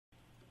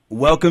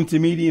Welcome to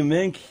Medium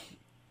Inc.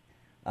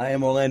 I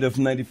am Orlando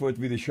from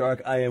 94.3 The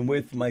Shark. I am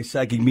with my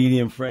psychic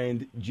medium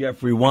friend,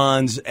 Jeffrey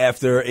Wands,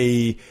 after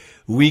a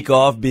week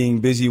off being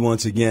busy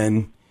once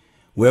again.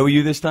 Where were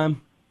you this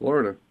time?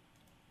 Florida.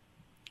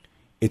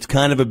 It's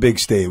kind of a big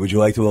state. Would you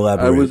like to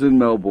elaborate? I was in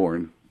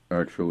Melbourne,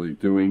 actually,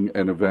 doing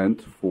an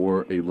event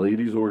for a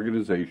ladies'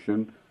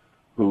 organization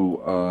who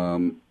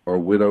are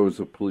widows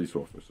of police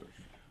officers.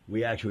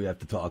 We actually have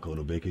to talk a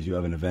little bit because you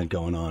have an event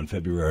going on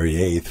February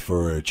 8th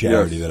for a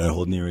charity that I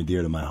hold near and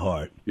dear to my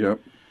heart. Yep.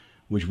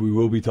 Which we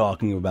will be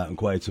talking about in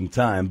quite some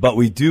time. But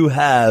we do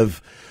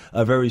have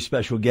a very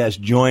special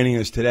guest joining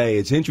us today.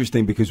 It's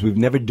interesting because we've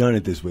never done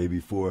it this way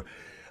before.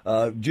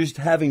 Just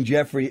having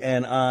Jeffrey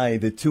and I,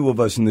 the two of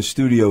us in the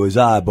studio, is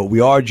odd, but we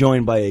are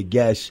joined by a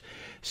guest.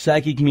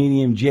 Psychic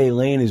medium Jay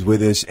Lane is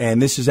with us,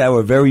 and this is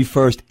our very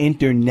first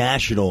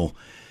international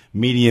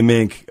Medium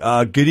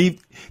Inc. Good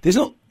evening. There's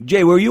no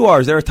Jay, where you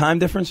are, is there a time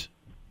difference?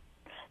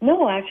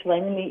 No, actually,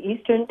 I'm in the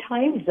Eastern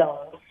time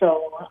zone,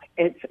 so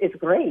it's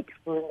great.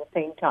 We're in the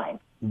same time.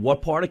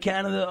 What part of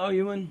Canada are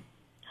you in?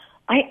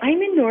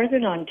 I'm in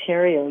Northern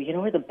Ontario, you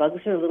know, where the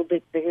bugs are a little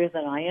bit bigger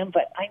than I am,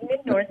 but I'm in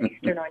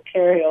Northeastern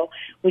Ontario,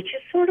 which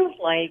is sort of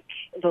like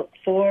about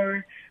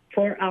 4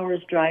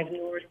 hours drive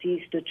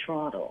northeast of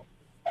Toronto.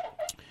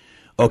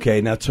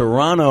 Okay, now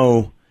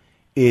Toronto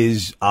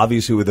is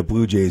obviously where the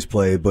Blue Jays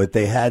play, but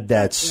they had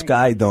that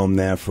Sky Dome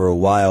there for a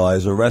while.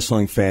 As a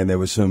wrestling fan, there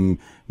was some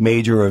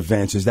major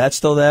events. Is that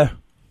still there?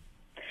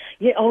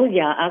 Yeah, oh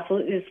yeah,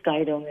 absolutely. The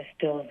Sky Dome is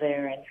still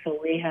there, and so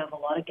we have a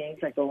lot of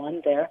games that go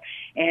on there.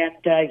 And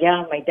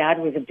yeah, my dad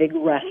was a big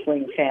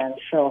wrestling fan,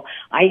 so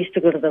I used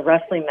to go to the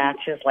wrestling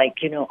matches, like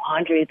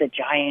Andre the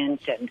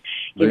Giant, and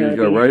There you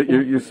go. Right,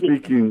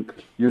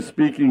 you're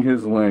speaking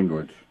his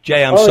language.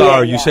 Jay, I'm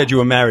sorry. Yeah. You said you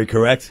were married,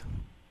 correct?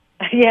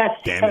 Yes.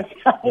 Damn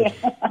it.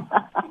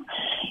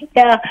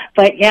 Yeah,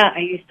 but yeah, I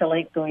used to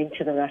like going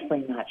to the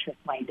wrestling match with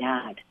my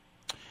dad.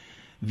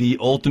 The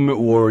Ultimate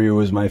Warrior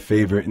was my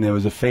favorite, and there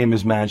was a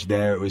famous match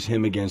there. It was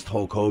him against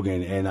Hulk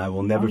Hogan, and I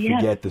will never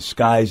forget the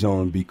Sky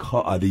Zone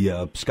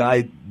the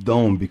Sky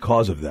Dome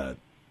because of that.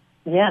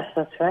 Yes,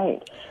 that's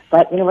right.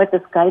 But you know what?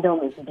 The Sky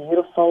Dome is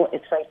beautiful.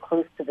 It's right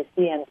close to the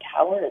CN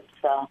Tower. It's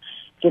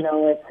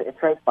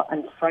right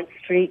on Front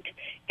Street,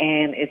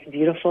 and it's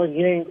beautiful.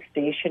 Union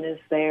Station is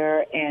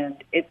there,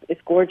 and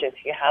it's gorgeous.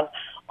 You have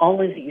all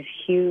of these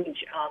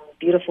huge,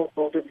 beautiful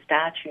golden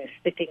statues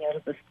sticking out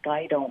of the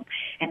Sky Dome.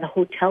 And the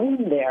hotel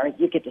in there,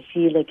 you get to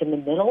see, like, in the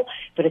middle,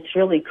 but it's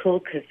really cool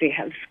because they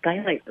have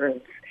skylight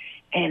rooms.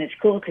 And it's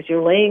cool because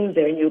you're laying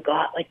there and you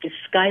got, like, the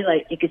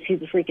skylight. You can see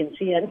the freaking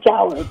CN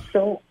Tower. It's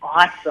so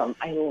awesome.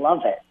 I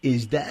love it.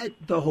 Is that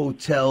the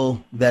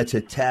hotel that's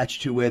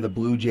attached to where the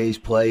Blue Jays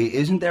play?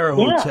 Isn't there a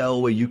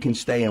hotel where you can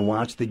stay and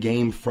watch the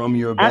game from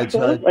your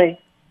bedside? Absolutely.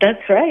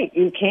 That's right.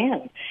 You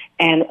can.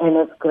 And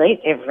it's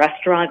great. They have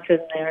restaurants in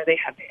there. They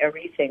have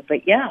everything.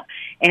 But, yeah,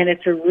 and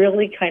it's a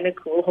really kind of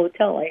cool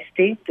hotel. I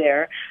stayed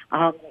there,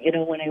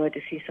 when I went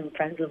to see some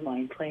friends of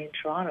mine play in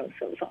Toronto.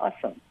 So it was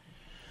awesome.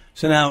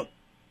 So now,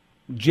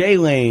 Jay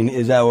Lane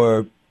is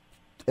our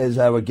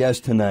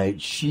guest tonight.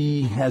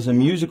 She has a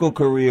musical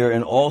career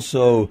and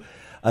also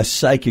a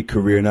psychic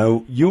career.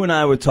 Now, you and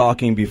I were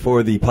talking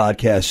before the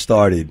podcast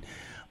started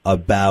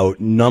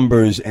about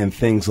numbers and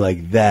things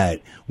like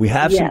that. We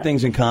have some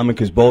things in common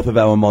because both of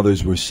our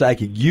mothers were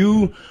psychic.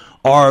 You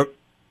are,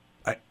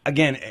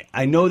 again,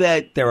 I know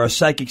that there are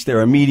psychics, there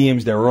are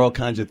mediums, there are all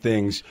kinds of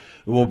things.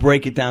 We'll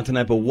break it down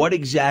tonight, but what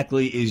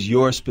exactly is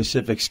your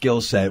specific skill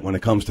set when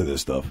it comes to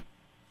this stuff?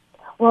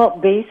 Well,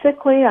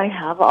 basically, I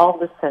have all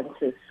the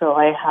senses. So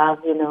I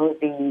have,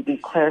 the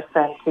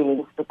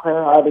clairsentience, the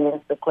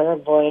clairaudience, the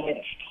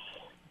clairvoyance,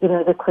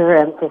 the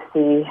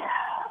clairempathy,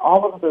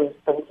 all of those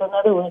things. In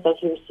other words, I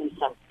hear, see,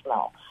 sense,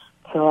 smell.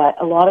 So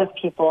a lot of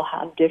people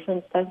have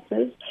different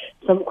senses.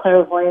 Some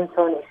clairvoyants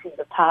only see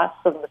the past,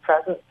 some the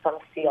present, some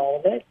see all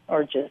of it,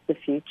 or just the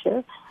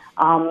future.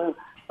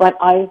 But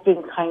I've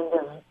been kind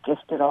of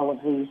gifted all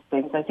of these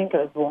things. I think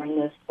I was born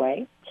this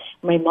way.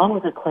 My mom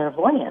was a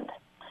clairvoyant,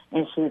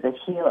 and she was a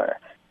healer.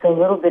 So a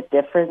little bit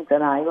different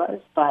than I was,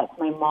 but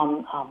my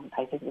mom,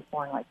 I think, was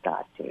born like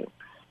that, too.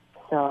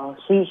 So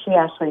she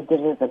actually did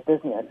it as a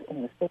business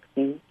in the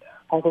 60s,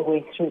 all the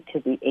way through to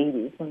the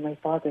 80s. When my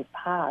father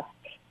passed,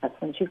 that's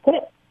when she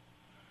quit.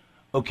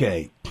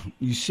 Okay.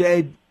 You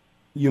said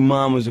your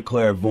mom was a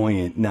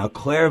clairvoyant. Now,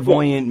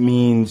 clairvoyant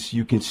means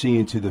you can see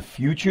into the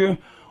future,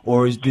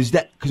 or does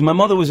that... Because my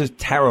mother was a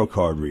tarot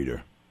card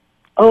reader.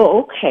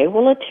 Oh, okay.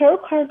 Well, a tarot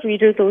card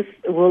reader, those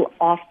will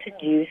often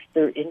use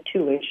their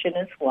intuition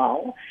as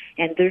well,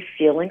 and their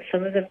feelings.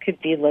 Some of them could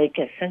be like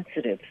a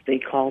sensitives, they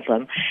call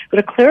them. But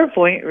a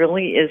clairvoyant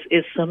really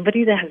is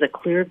somebody that has a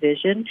clear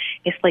vision.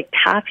 It's like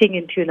tapping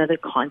into another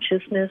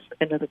consciousness,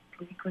 another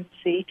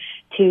frequency,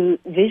 to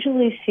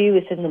visually see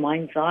within the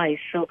mind's eye.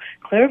 So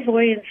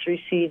clairvoyants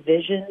receive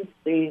visions,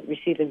 they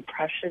receive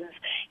impressions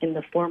in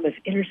the form of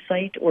inner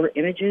sight or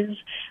images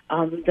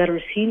that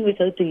are seen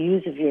without the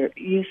use of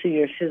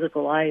your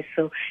physical lives.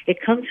 So it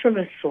comes from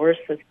a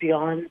source that's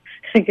beyond,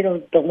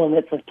 the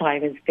limits of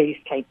time and space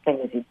type thing,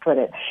 as you put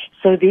it.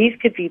 So these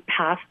could be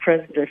past,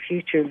 present, or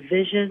future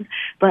visions,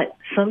 but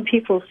some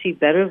people see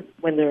better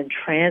when they're in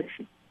trance,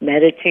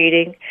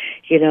 meditating,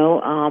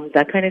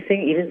 that kind of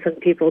thing. Even some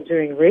people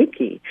during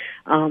Reiki,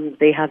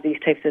 they have these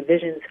types of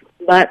visions.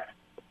 But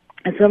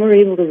some are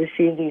able to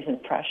receive these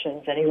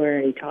impressions anywhere,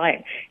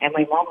 anytime. And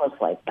my mom was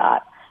like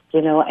that,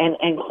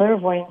 and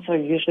clairvoyants are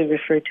usually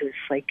referred to as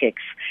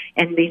psychics,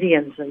 and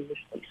mediums are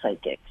usually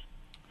psychics.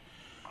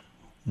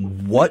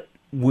 What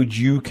would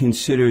you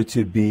consider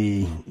to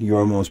be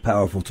your most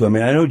powerful tool? I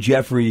mean, I know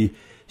Jeffrey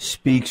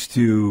speaks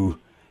to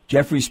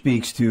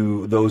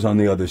those on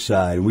the other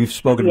side. We've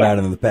spoken about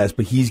it in the past,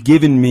 but he's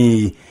given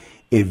me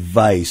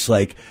advice.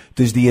 Like,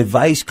 does the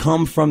advice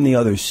come from the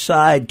other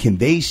side? Can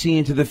they see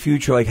into the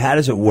future? Like, how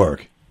does it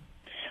work?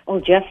 Oh,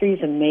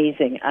 Jeffrey's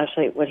amazing,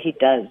 actually, what he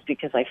does,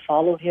 because I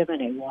follow him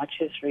and I watch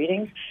his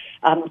readings.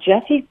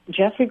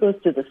 Jeffrey goes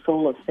to the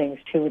soul of things,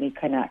 too, and he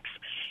connects.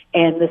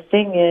 And the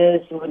thing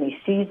is, when he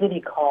sees it,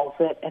 he calls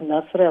it, and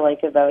that's what I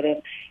like about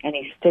him, and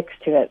he sticks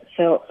to it.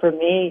 So for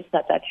me, he's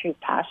got that true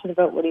passion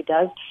about what he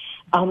does.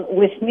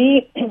 With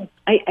me,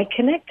 I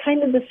connect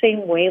kind of the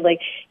same way.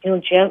 Like,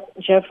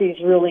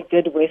 Jeffrey's really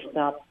good with,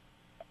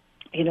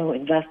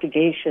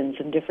 investigations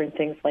and different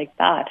things like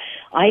that.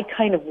 I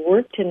kind of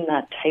worked in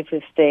that type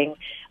of thing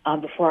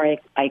before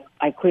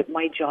I quit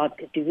my job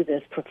to do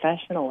this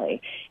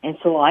professionally. And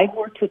so I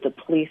worked with the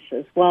police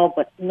as well,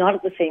 but not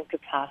at the same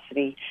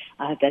capacity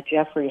that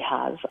Jeffrey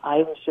has. I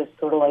was just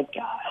sort of like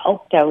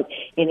helped out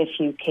in a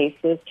few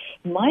cases.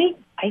 My,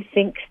 I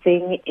think,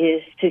 thing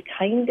is to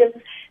kind of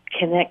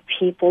connect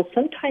people,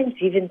 sometimes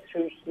even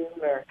through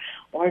humor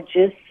or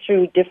just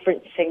through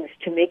different things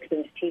to make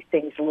them see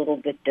things a little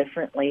bit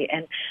differently.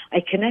 And I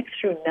connect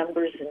through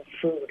numbers and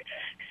food.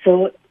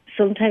 So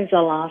sometimes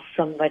I'll ask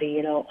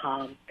somebody,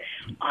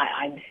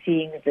 I'm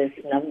seeing this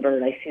number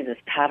and I see this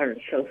pattern.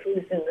 So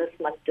who's in this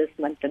month,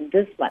 and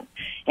this month?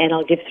 And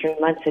I'll give 3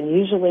 months, and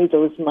usually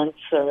those months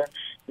are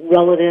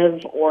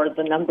relative, or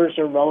the numbers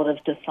are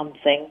relative to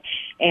something.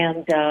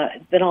 And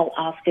then I'll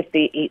ask if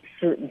they ate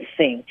certain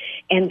thing.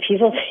 And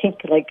people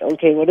think, like,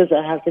 okay, what does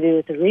that have to do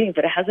with the reading?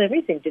 But it has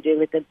everything to do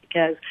with it,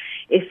 because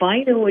if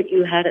I know what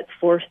you had at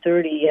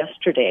 4:30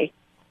 yesterday,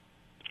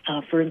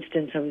 for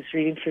instance, I was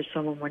reading for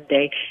someone one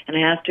day, and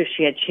I asked her if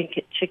she had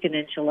chicken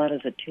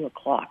enchiladas at 2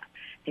 o'clock.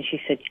 And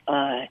she said,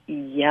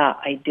 yeah,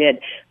 I did.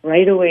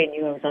 Right away, I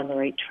knew I was on the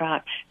right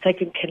track. So I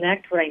can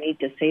connect what I need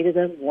to say to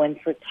them once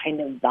to kind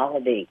of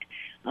validate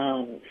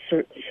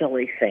certain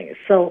silly things.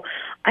 So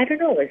I don't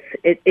know.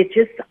 It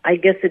just, I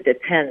guess it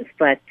depends.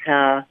 But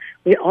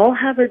we all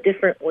have our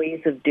different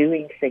ways of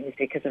doing things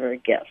because of our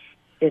gifts.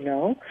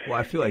 Well,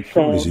 I feel like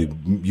food is a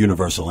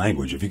universal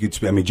language. If you could,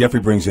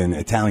 Jeffrey brings in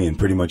Italian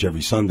pretty much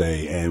every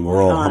Sunday, and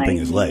we're all humping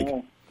his leg.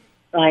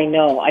 I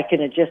know. I can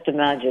just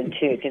imagine,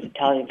 too, because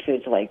Italian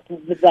food's like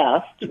the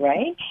best,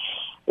 right?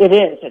 It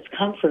is. It's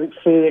comfort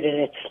food, and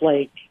it's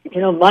like,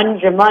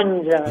 manja,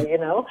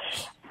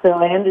 So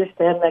I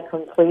understand that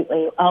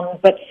completely.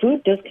 But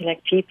food does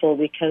connect people,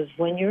 because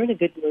when you're in a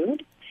good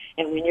mood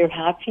and when you're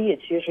happy,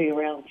 it's usually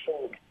around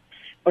food.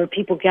 Or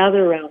people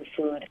gather around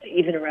food,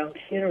 even around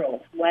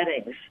funerals,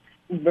 weddings,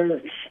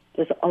 births.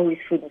 There's always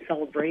food and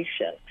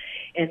celebration.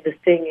 And the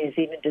thing is,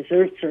 even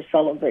desserts are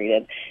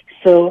celebrated.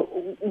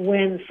 So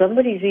when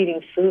somebody's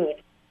eating food,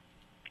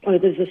 or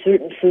there's a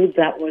certain food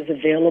that was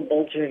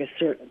available during a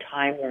certain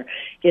time, or,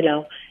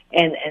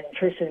 and the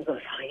person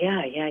goes, oh,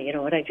 yeah, you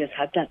know what, I just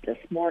had that this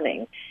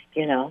morning,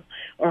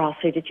 or I'll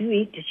say, did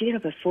you get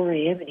up at 4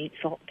 a.m. and eat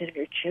salt and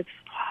vinegar chips?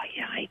 Oh,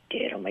 yeah, I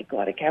did. Oh, my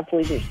God, I can't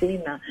believe you're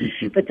saying that.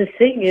 But the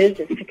thing is,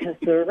 it's because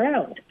they're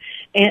around.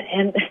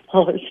 And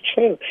well, it's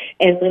true.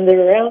 And when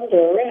they're around,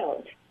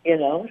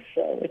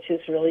 so, which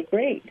is really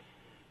great.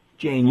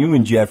 Jane, you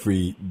and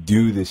Jeffrey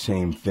do the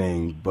same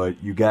thing, but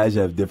you guys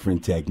have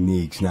different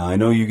techniques. Now, I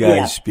know you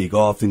guys speak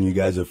often. You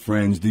guys are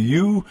friends. Do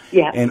you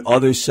and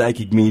other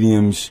psychic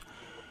mediums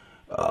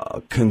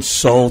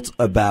consult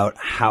about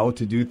how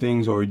to do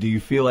things, or do you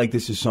feel like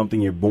this is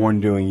something you're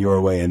born doing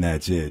your way and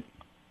that's it?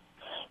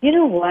 You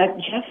know what?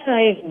 Jeff and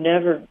I have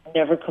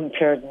never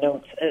compared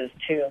notes as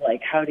to,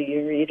 like, how do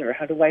you read or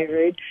how do I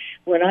read.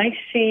 When I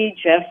see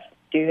Jeff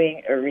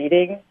doing a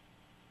reading,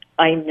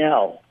 I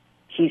know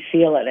he's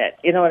feeling it.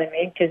 You know what I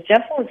mean? Because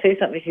Jeff won't say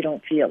something if you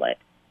don't feel it.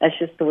 That's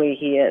just the way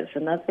he is,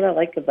 and that's what I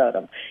like about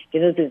him.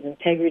 There's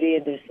integrity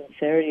and there's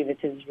sincerity with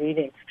his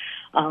readings.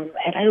 And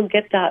I don't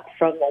get that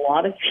from a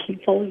lot of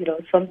people,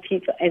 some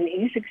people, and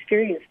he's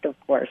experienced, of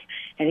course,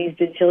 and he's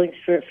been feeling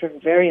spirit for a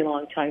very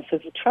long time, so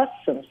he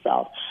trusts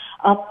himself.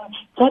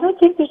 So I don't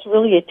think there's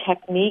really a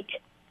technique.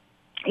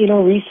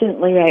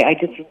 Recently I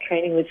did some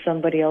training with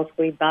somebody else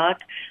way back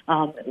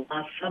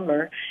last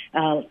summer,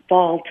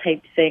 fall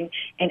type thing,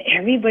 and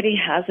everybody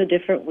has a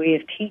different way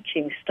of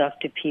teaching stuff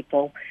to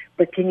people.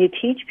 But can you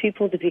teach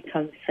people to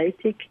become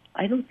psychic?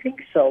 I don't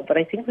think so. But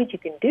I think what you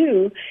can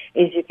do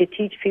is you can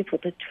teach people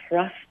to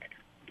trust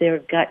their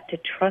gut, to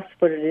trust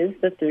what it is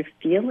that they're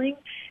feeling,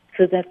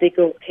 so that they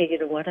go, okay, you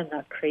know what, I'm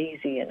not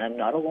crazy and I'm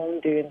not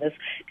alone doing this.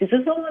 Because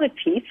there's a lot of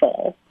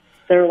people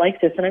that are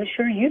like this, and I'm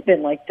sure you've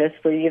been like this,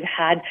 where you've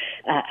had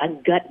a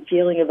gut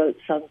feeling about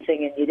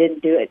something and you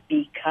didn't do it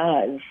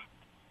because,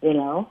 you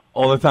know?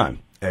 All the time.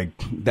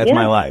 That's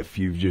my life.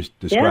 You've just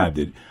described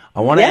it.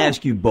 I want to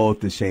ask you both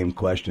the same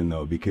question,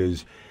 though,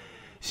 because,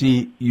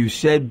 see, you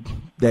said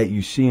that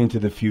you see into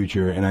the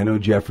future, and I know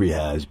Jeffrey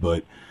has,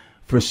 but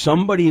for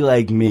somebody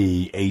like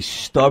me, a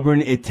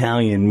stubborn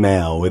Italian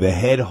male with a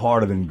head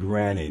harder than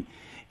granite,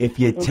 if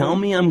you tell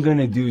me I'm going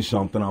to do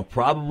something, I'll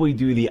probably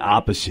do the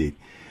opposite,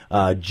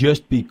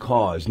 just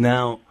because.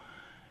 Now,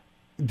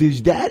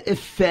 does that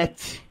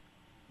affect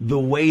the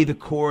way the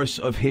course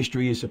of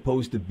history is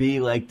supposed to be?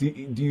 Like, do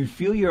you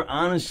feel you're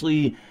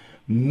honestly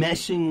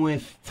messing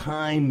with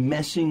time,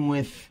 messing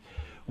with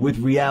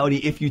reality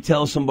if you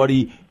tell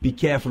somebody, be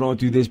careful, don't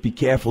do this, be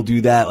careful, do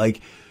that? Like,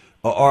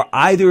 are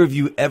either of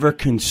you ever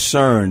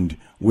concerned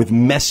with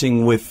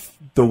messing with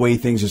the way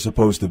things are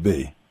supposed to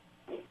be?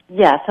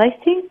 Yes, I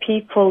think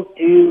people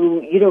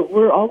do. You know,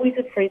 we're always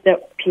afraid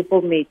that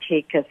people may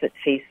take us at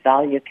face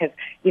value, because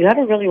you got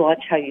to really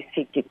watch how you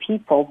speak to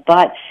people.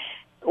 But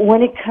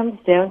when it comes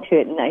down to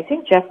it, and I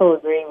think Jeff will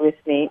agree with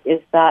me,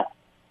 is that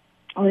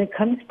when it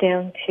comes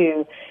down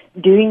to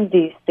doing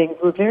these things,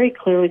 we're very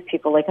clear with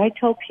people. Like, I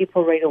tell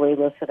people right away,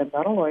 listen, I'm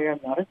not a lawyer, I'm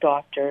not a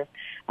doctor,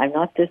 I'm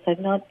not this,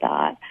 I'm not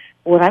that.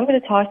 What I'm going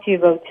to talk to you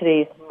about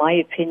today is my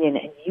opinion,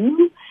 and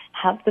you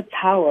have the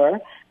power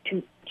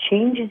to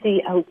change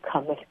the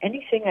outcome of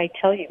anything I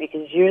tell you,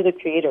 because you're the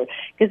creator.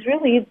 Because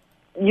really,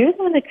 you're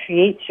the one that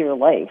creates your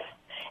life.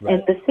 Right.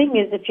 And the thing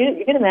is, if you're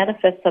going to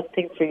manifest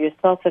something for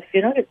yourself, if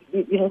you're not,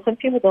 you know, some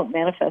people don't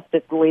manifest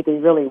it the way they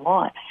really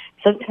want.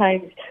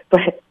 Sometimes,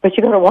 but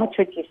you got to watch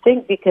what you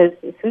think, because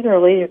sooner or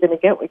later you're going to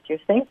get what you're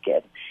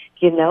thinking,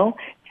 you know.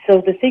 So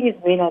the thing is,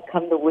 may not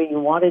come the way you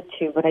want it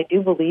to, but I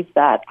do believe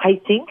that.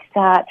 I think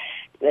that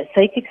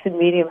psychics and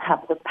medium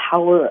have the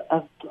power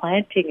of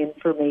planting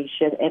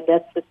information, and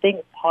that's the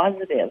thing,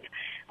 positive,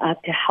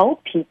 to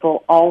help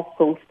people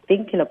also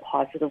think in a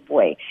positive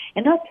way,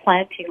 and not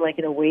planting like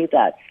in a way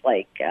that's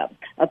like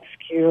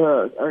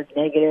obscure or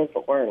negative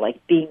or like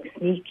being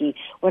sneaky.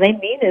 What I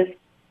mean is,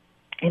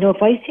 you know,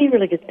 if I see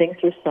really good things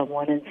for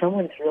someone and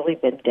someone's really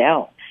been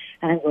down,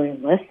 and I'm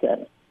going,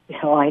 listen,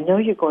 you know, I know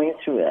you're going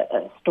through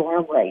a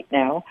storm right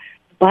now,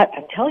 but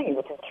I'm telling you,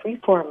 within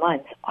 3-4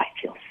 months, I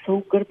feel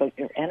so good about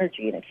your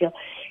energy, and I feel,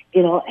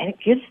 you know, and it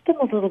gives them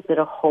a little bit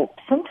of hope.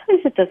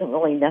 Sometimes it doesn't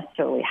really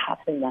necessarily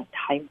happen in that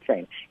time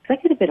frame, because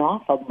I could have been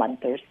off a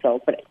month or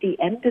so, but at the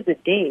end of the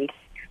day,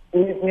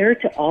 we're there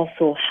to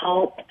also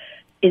help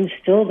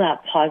instill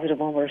that positive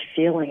when we're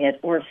feeling it.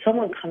 Or if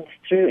someone comes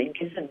through and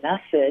gives a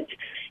message,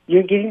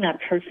 you're giving that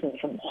person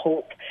some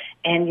hope,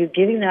 and you're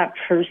giving that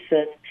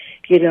person,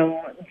 you know,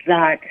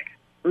 that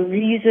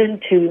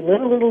reason to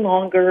live a little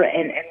longer,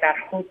 and that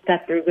hope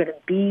that they're going to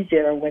be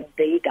there when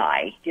they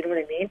die. You know what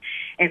I mean?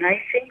 And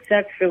I think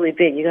that's really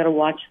big. You got to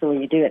watch the way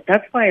you do it.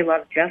 That's why I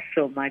love Jeff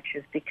so much,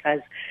 is because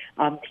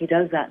he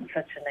does that in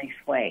such a nice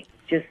way.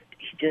 He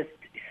just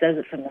says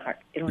it from the heart.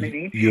 You know what I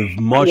mean?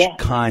 You're much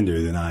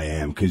kinder than I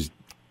am, because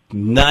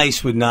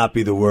nice would not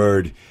be the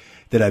word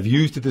that I've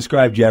used to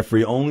describe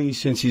Jeffrey, only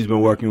since he's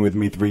been working with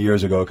me 3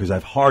 years ago, because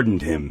I've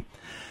hardened him.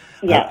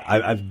 Yes.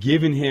 I've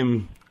given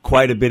him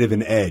quite a bit of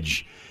an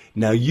edge.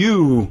 Now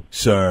you,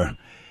 sir,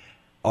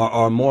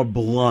 are more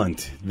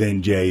blunt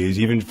than Jay is,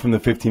 even from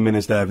the 15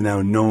 minutes that I've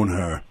now known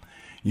her.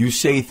 You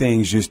say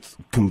things just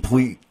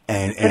complete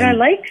and I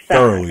like that.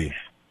 Thoroughly.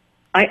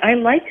 I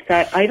like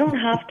that. I don't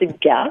have to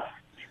guess,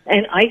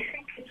 and I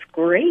think it's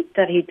great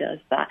that he does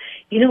that.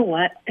 You know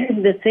what?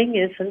 The thing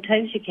is,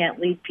 sometimes you can't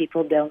lead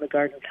people down the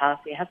garden path.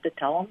 You have to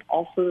tell them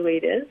also the way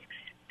it is.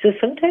 So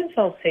sometimes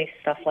I'll say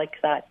stuff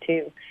like that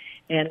too.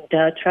 And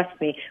trust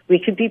me, we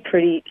could be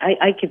pretty.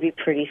 I could be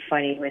pretty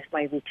funny with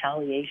my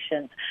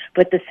retaliation,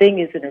 but the thing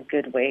is in a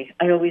good way.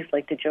 I always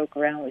like to joke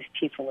around with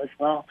people as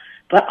well.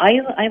 But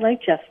I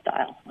like Jeff's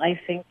style. I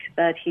think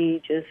that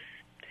he just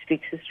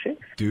speaks his truth.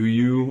 Do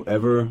you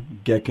ever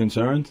get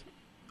concerned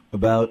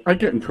about? I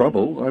get in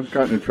trouble. I've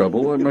gotten in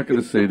trouble. I'm not going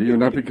to say to you,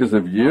 not because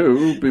of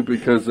you, but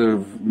because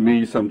of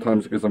me.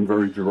 Sometimes because I'm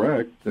very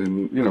direct,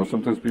 and you know,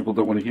 sometimes people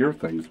don't want to hear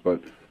things,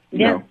 but.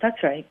 You know,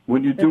 that's right.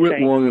 When you do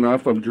it long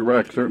enough, I'm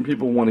direct. Certain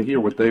people want to hear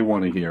what they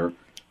want to hear.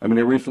 I mean,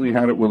 I recently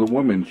had it with a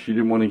woman. She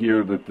didn't want to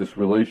hear that this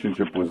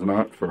relationship was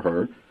not for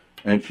her,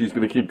 and she's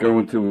going to keep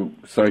going to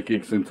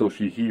psychics until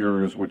she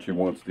hears what she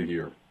wants to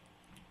hear.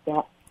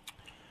 Yeah.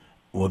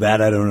 Well,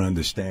 that I don't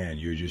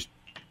understand. You're just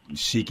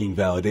seeking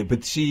validation.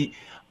 But see,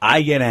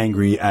 I get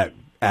angry at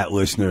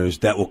listeners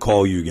that will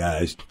call you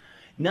guys,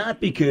 not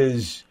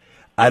because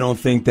I don't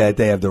think that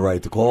they have the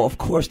right to call. Of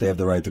course they have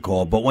the right to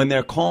call. But when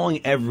they're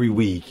calling every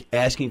week,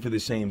 asking for the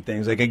same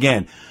things, like,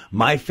 again,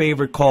 my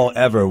favorite call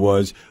ever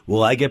was,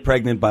 will I get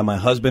pregnant by my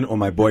husband or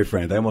my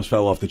boyfriend? I almost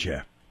fell off the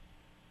chair.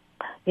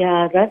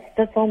 Yeah,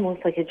 that's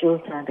almost like a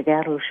Joe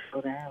Santagato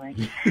show there. Like.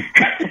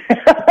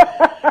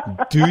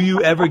 Do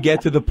you ever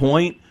get to the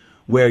point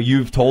where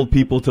you've told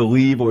people to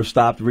leave or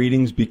stopped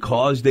readings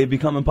because they've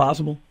become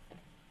impossible?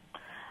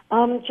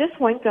 Just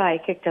one guy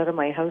kicked out of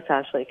my house,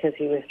 actually, because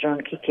he was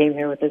drunk. He came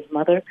here with his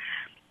mother,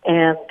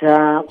 and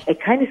it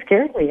kind of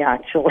scared me,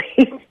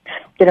 actually.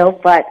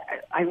 But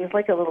I was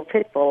like a little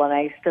pit bull, and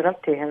I stood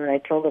up to him, and I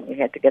told him he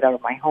had to get out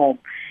of my home.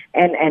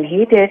 And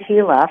he did.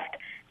 He left.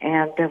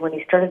 And when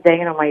he started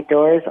banging on my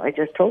doors, I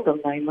just told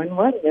him,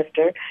 911,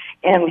 mister.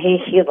 And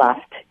he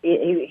left.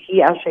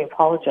 He actually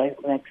apologized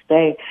the next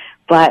day.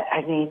 But,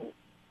 I mean,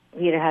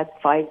 he'd had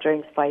 5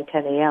 drinks by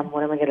 10 a.m.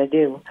 What am I going to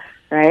do,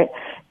 right?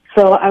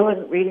 So I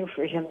wasn't reading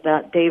for him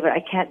that day, but I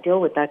can't deal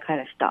with that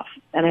kind of stuff,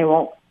 and I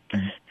won't.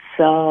 Mm-hmm.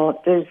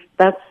 So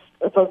that's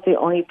about the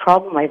only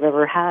problem I've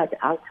ever had,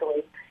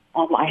 actually.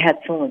 I had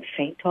someone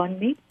faint on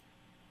me,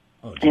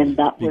 and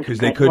that was because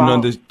they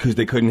couldn't because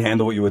they couldn't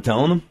handle what you were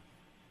telling them.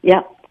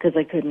 Yeah, because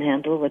I couldn't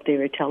handle what they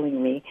were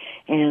telling me,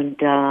 and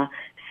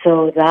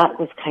so that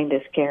was kind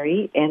of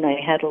scary. And I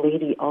had a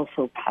lady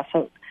also pass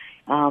out,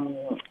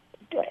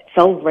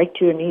 fell right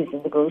to her knees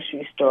in the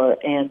grocery store,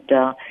 and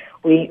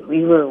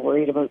we were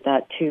worried about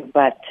that too.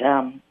 But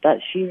that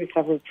she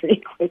recovered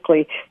pretty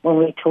quickly when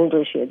we told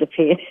her she had to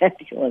pay an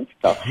ambulance.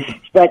 So,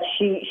 but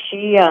she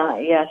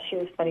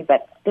was funny.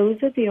 But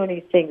those are the only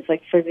things.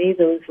 Like for me,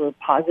 those were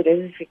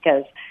positives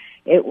because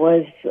it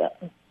was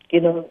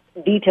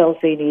details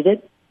they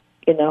needed.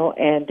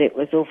 And it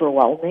was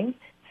overwhelming.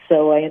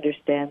 So I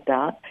understand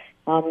that.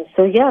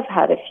 I've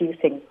had a few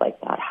things like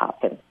that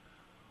happen.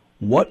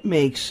 What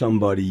makes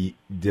somebody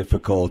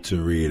difficult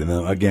to read? And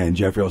then, again,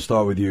 Jeffrey, I'll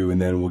start with you,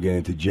 and then we'll get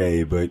into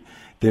Jay. But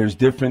there's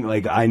different,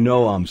 I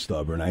know I'm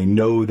stubborn. I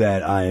know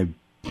that I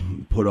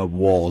put up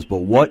walls.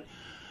 But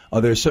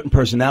are there certain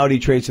personality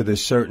traits? Are there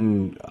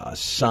certain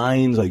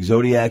signs, like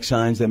zodiac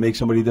signs, that make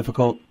somebody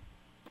difficult?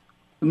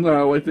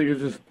 No, I think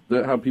it's just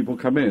how people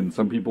come in.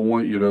 Some people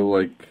want you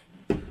to,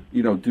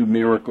 do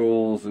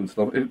miracles and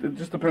stuff. It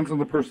just depends on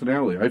the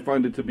personality. I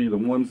find it to be the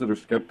ones that are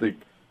skeptic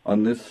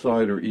on this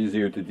side are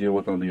easier to deal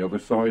with on the other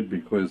side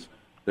because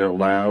they're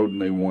loud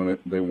and they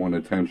want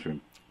attention.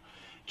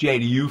 Jay,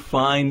 do you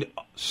find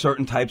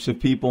certain types of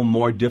people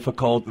more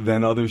difficult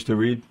than others to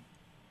read?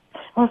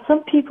 Well,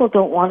 some people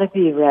don't want to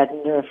be read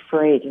and they're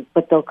afraid,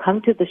 but they'll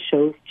come to the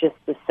shows just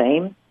the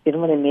same. You know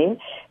what I mean?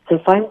 So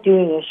if I'm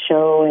doing a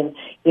show and,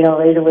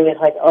 right away it's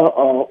like,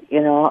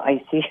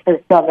 I see her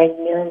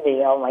coming near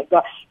me, oh my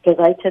God, because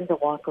I tend to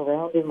walk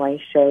around in my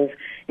shows,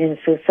 and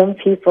so some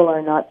people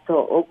are not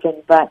so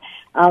open, but,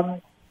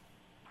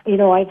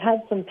 I've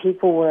had some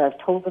people where I've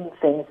told them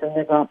things and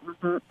they're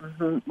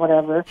going,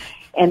 whatever,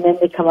 and then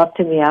they come up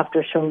to me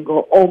after a show and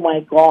go, oh my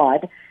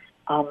God,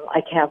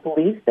 I can't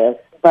believe this,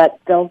 but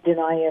they'll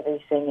deny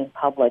everything in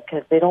public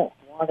because they don't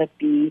want to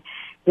be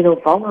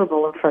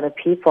vulnerable in front of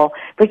people.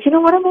 But you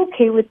know what? I'm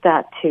okay with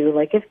that too.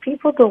 Like if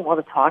people don't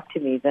want to talk to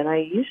me, then I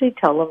usually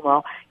tell them,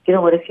 well, you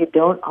know what, if you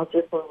don't, I'll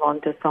just move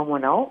on to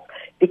someone else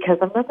because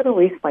I'm not going to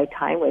waste my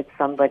time with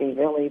somebody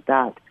really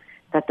that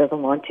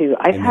doesn't want to.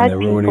 And they're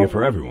ruining it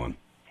for everyone.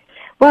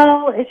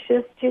 Well, it's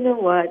just, you know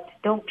what,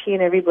 don't pee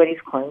in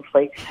everybody's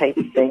cornflakes type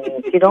thing.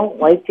 If you don't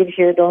like it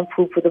here, don't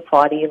poop with the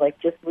potty.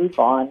 Just move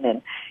on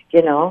and,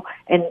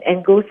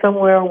 and go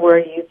somewhere where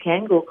you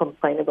can go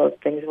complain about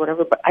things,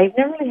 whatever. But I've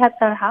never really had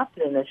that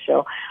happen in this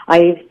show.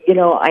 I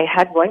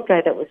had one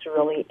guy that was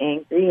really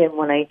angry, and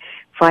when I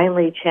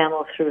finally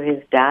channeled through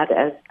his dad,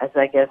 as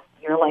I guess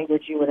your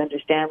language you would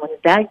understand, when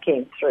his dad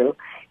came through,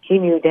 he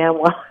knew damn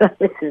well that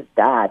was his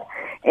dad,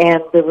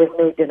 and there was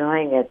no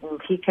denying it. And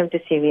he came to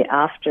see me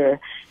after,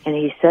 and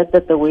he said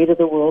that the weight of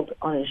the world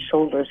on his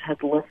shoulders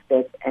had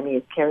lifted, and he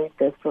had carried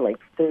this for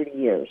 30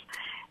 years.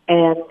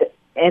 And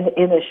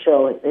in a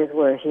show is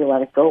where he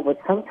let it go. But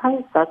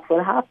sometimes that's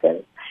what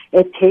happens.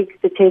 It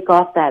takes to take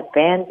off that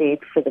Band-Aid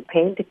for the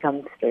pain to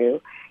come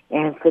through,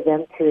 and for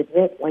them to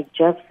admit, like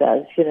Jeff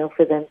says,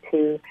 for them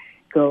to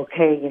go,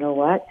 okay, you know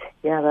what?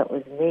 Yeah, that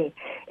was me.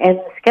 And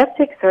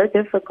skeptics are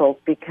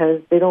difficult because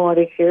they don't want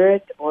to hear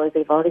it or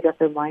they've already got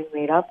their mind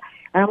made up.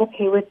 And I'm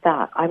okay with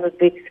that. I'm a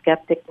big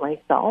skeptic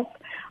myself.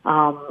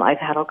 I've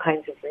had all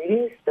kinds of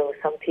readings. So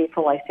some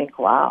people I think,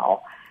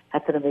 wow,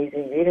 that's an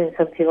amazing reading. And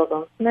some people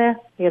go, nah,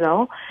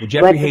 Well,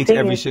 Jeffrey hates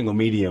every single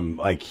medium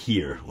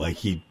here.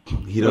 He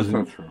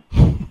doesn't. That's not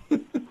true.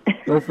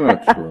 That's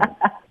not true.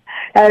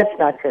 That's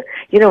not true.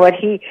 You know what?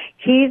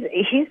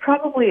 He's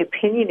probably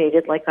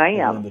opinionated like I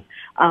am.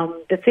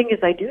 The thing is,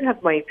 I do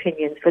have my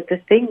opinions, but the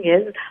thing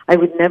is, I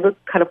would never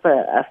cut up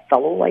a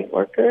fellow light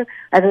worker.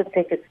 I don't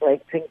think it's the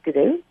right thing to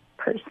do,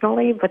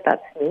 personally, but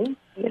that's me,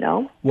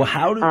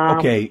 Well,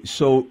 okay,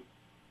 so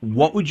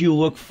what would you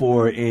look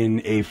for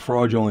in a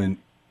fraudulent,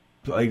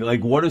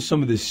 like what are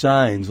some of the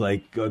signs? Are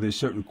there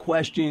certain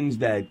questions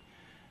that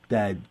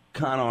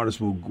con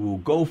artists will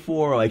go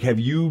for? Have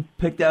you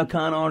picked out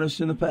con artists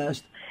in the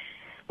past?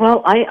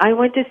 Well, I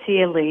went to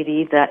see a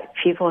lady that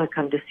people had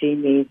come to see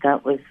me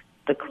that was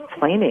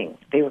complaining.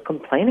 They were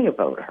complaining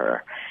about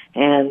her.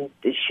 And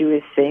she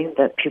was saying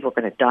that people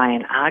were going to die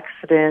in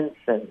accidents.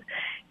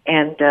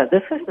 And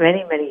this was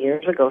many, many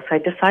years ago. So I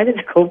decided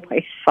to go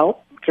myself,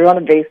 threw on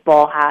a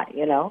baseball hat,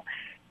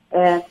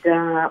 And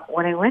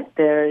when I went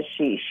there,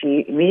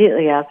 she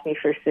immediately asked me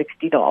for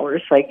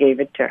 $60, so I gave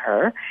it to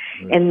her.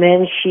 And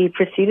then she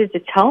proceeded to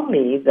tell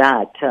me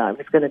that I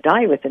was going to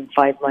die within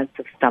 5 months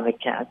of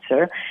stomach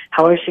cancer.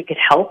 However, she could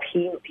help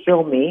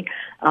heal me,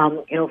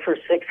 for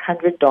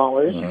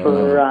 $600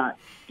 for...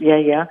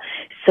 Yeah.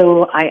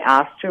 So I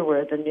asked her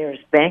where the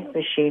nearest bank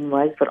machine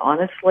was, but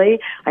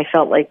honestly, I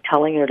felt like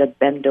telling her to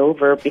bend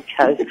over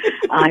because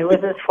I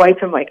wasn't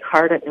swiping my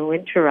card at New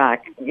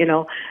Interact,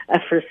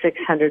 for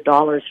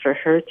 $600 for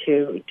her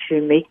to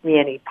make me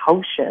any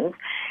potions.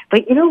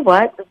 But you know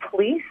what? The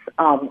police,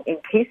 in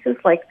cases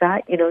like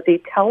that,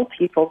 they tell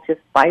people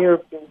just buyer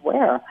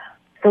beware.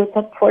 So it's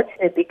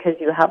unfortunate because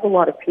you have a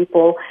lot of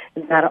people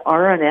that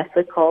are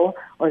unethical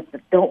or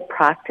that don't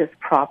practice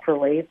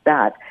properly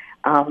that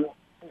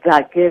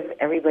give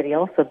everybody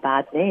else a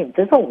bad name.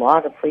 There's a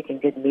lot of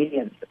freaking good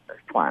mediums on this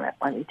planet,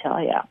 let me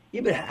tell you.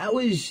 Yeah, but how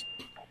is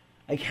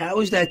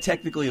that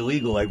technically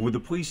illegal? Like, would the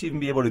police even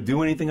be able to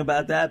do anything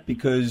about that?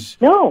 Because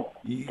no,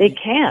 they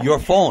can't. You're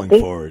falling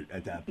for it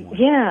at that point.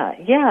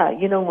 Yeah.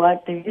 You know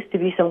what? There used to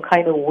be some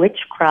kind of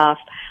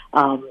witchcraft,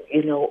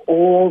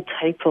 old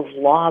type of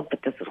law,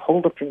 but does it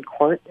hold up in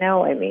court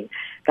now? I mean,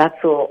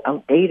 that's so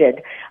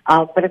outdated.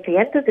 But at the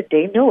end of the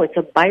day, no, it's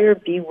a buyer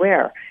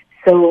beware.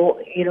 So,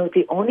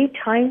 the only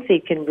times they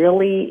can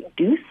really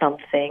do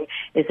something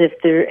is if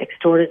they're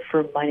extorted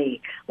for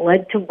money,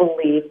 led to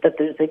believe that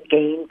there's a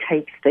gain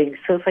type thing.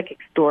 So it's like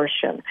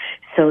extortion.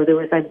 So there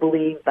was, I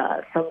believe,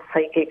 some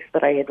psychics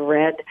that I had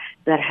read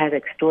that had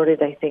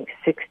extorted, I think,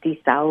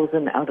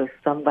 $60,000 out of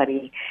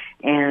somebody.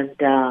 And,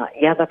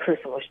 that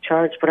person was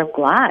charged. But I'm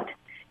glad,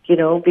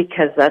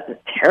 because that's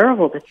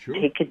terrible to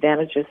take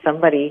advantage of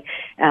somebody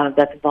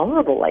that's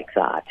vulnerable like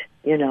that.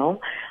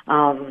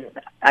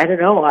 I don't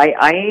know.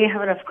 I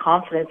have enough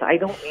confidence. I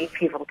don't need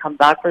people to come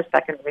back for a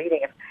second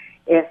reading.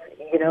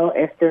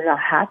 If they're not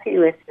happy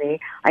with me,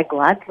 I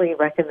gladly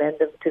recommend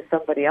them to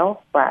somebody else.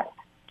 But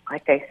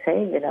like I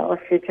say,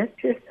 if you're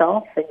just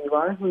yourself and you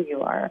are who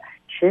you are,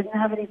 shouldn't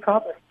have any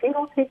problems. They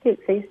don't take it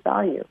at face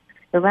value,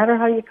 no matter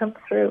how you come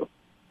through.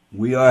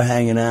 We are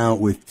hanging out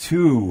with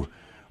two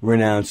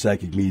renowned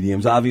psychic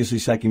mediums. Obviously,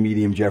 psychic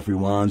medium Jeffrey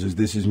Wands is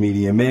This Is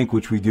Medium Inc.,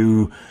 which we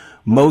do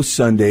most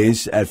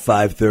Sundays at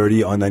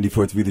 5:30 on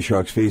 94.3 The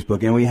Sharks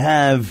Facebook. And we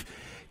have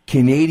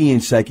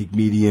Canadian psychic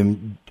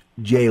medium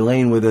Jay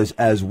Lane with us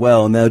as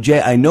well. Now, Jay,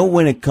 I know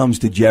when it comes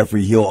to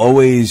Jeffrey, he'll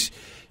always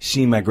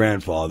see my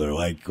grandfather.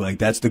 Like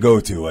that's the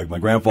go-to. Like, my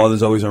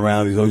grandfather's always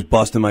around. He's always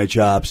busting my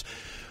chops.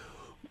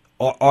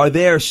 Are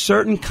there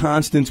certain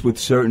constants with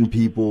certain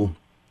people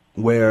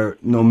where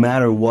no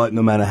matter what,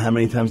 no matter how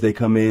many times they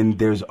come in,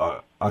 there's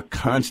a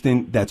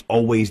constant that's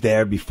always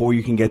there before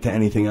you can get to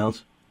anything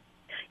else?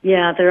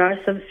 Yeah, there are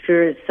some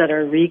spirits that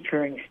are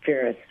recurring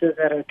spirits, so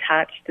that are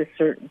attached to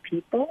certain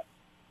people.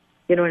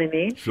 You know what I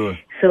mean? Sure.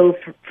 So,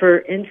 for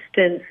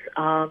instance,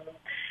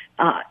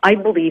 I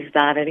believe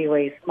that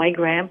anyways. My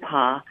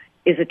grandpa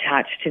is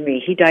attached to me.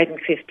 He died in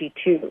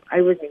 1952.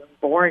 I wasn't even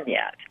born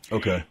yet.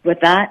 Okay.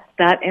 But that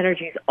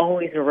energy is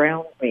always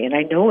around me, and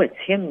I know it's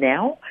him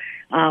now.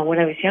 When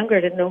I was younger,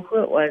 I didn't know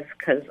who it was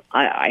because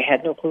I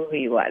had no clue who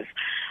he was.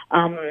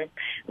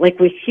 Like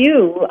with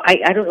you,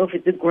 I don't know if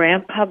it's a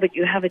grandpa, but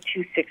you have a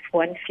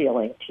 261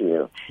 feeling to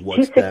you.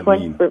 What's that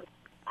mean?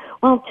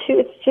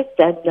 It's just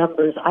dead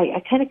numbers.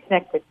 I kind of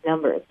connect with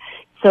numbers.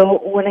 So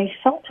when I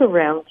felt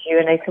around you,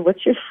 and I said,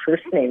 "What's your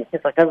first name?"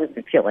 Because I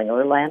wasn't feeling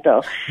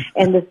Orlando.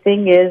 And the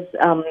thing is,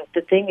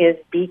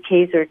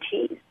 BKs or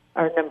T's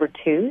are number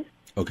 2s.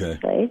 Okay.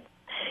 Right.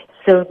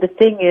 So the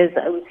thing is,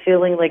 I was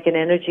feeling like an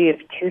energy of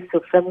 2,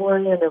 so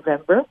February and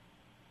November,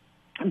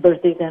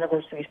 birthdays,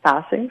 anniversaries,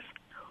 passings,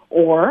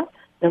 or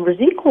numbers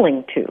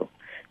equaling 2.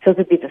 So it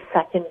could be the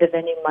 2nd of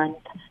any month,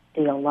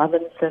 the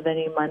 11th of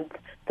any month,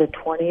 the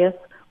 20th,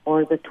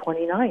 or the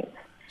 29th.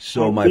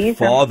 So and my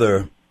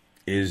father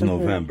is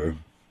November.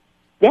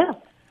 Yeah,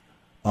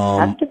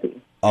 has to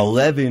be.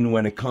 11,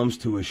 when it comes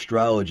to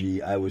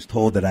astrology, I was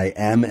told that I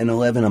am an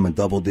 11. I'm a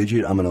double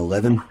digit. I'm an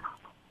 11.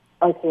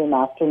 I see a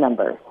master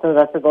number, so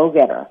that's a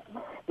go-getter.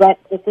 But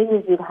the thing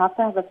is, you'd have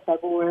to have a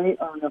February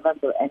or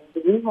November, and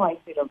the reason why I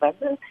say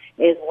November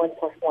is 1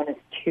 plus 1 is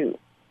 2.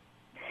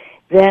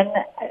 Then,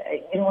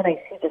 when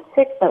I see the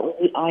 6, that would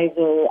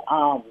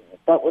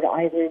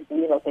either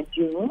be like a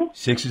June.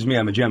 6 is me.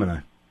 I'm a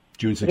Gemini.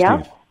 June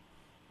 16th.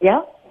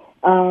 Yeah.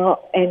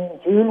 And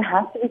June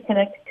has to be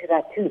connected to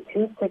that too.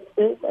 2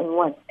 6s and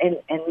 1. And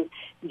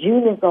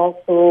June is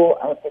also,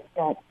 if it's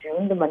not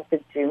June, the month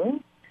of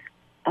June.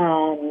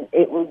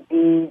 It would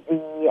be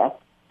the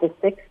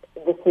 6th,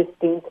 the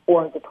 15th,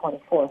 or the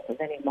 24th of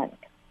any month.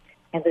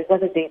 And there's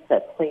other dates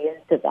that play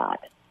into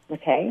that,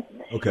 okay?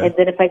 And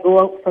then if I go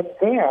out from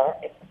there,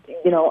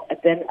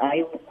 then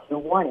I would do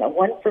 1. A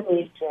 1 for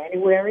me is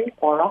January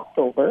or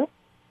October,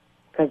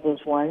 because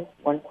there's 1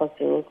 plus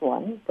 0 is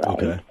 1,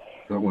 right? Okay.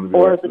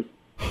 Or the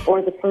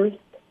 1st,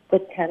 the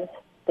 10th,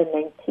 the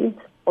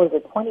 19th, or the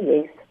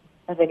 28th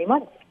of any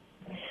month.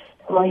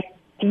 So I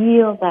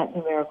feel that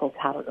numerical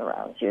pattern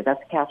around you.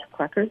 That's Akashic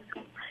Records.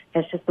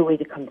 That's just the way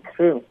to come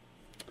through.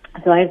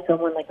 So I have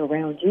someone like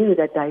around you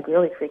that died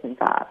really freaking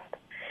fast.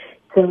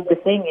 So the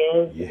thing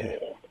is,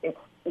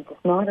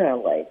 it's not a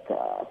like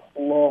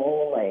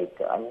slow, like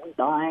I'm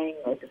dying,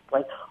 or just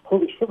like,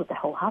 holy shit, what the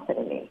hell happened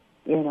to me?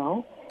 You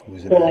know?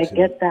 So I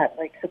get that,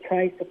 like,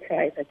 surprise,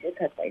 surprise. I just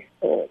had my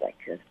soul, like,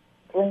 just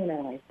thrown out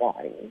of my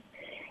body.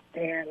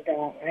 And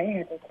I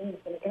hadn't seen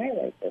a guy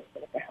like this.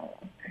 What the hell?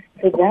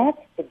 So that's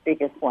the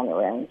biggest one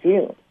around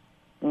you.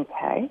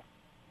 Okay?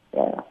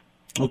 Yeah.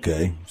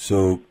 Okay,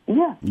 so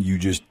you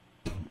just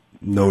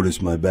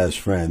noticed my best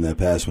friend that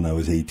passed when I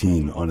was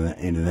 18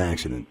 in an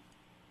accident.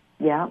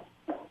 Yeah.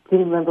 Do you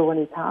remember when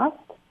he passed?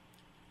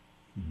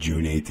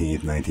 June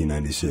 18th,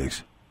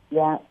 1996.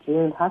 Yeah,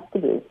 June has to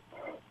be.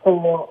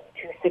 So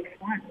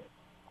 261.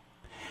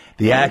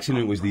 The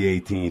accident was the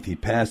 18th. He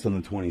passed on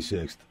the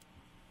 26th.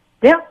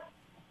 Yeah,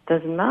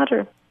 doesn't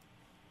matter.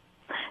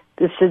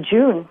 This is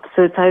June,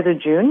 so it's either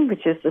June,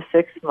 which is the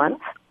 6th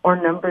month, or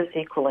numbers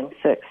equaling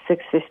 6,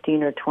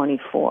 615 or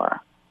 24.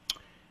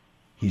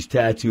 He's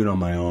tattooed on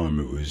my arm.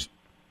 It was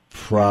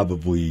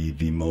probably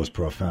the most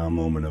profound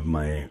moment of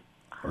my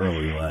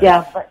early life.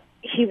 Yeah, but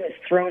he was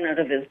thrown out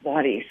of his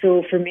body.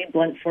 So for me,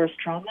 blunt force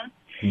trauma.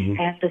 Mm-hmm.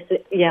 And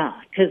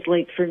because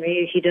like for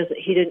me, he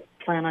didn't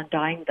plan on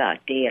dying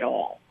that day at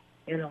all.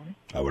 You know.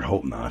 I would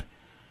hope not.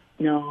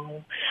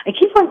 No, I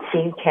keep on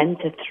seeing 10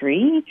 to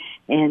 3,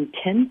 and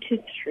 10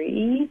 to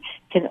 3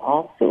 can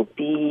also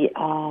be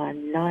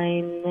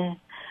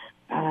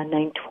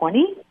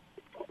 9:20.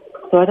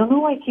 So I don't know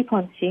why I keep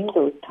on seeing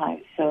those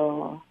times.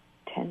 So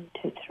 10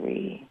 to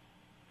 3.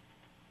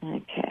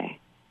 Okay.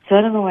 So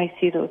I don't know why I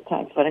see those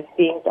times, but I'm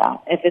seeing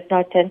that. If it's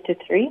not 10 to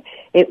 3,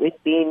 it would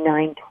be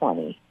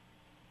 9:20.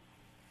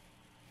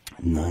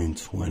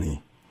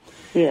 9:20.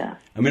 Yeah.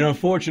 I mean,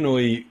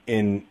 unfortunately,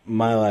 in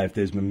my life,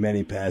 there's been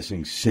many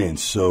passings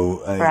since,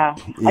 so I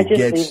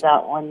just leave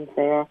that one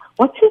there.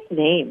 What's his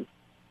name?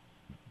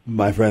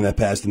 My friend that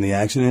passed in the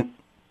accident?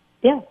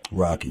 Yeah.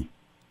 Rocky.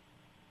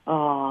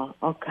 Oh,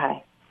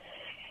 okay.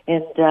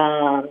 And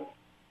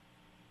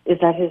is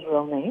that his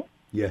real name?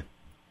 Yeah.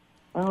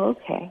 Oh,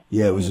 okay.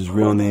 Yeah, it was his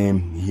real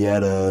name. He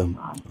had a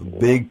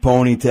big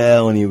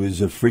ponytail, and he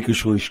was a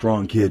freakishly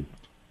strong kid.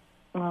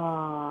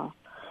 Oh.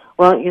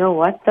 Well, you know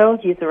what, though?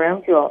 He's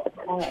around you all the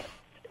time.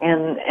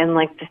 And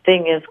like, the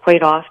thing is,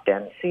 quite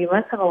often, so you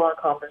must have a lot of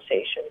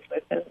conversations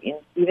with him,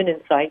 even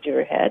inside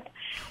your head,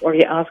 or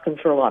you ask him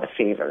for a lot of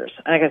favors.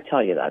 I got to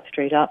tell you that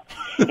straight up.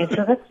 And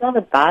so that's not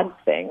a bad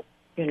thing,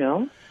 you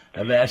know?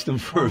 I've asked him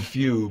for a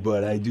few,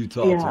 but I do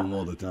talk to him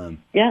all the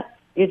time. Yeah,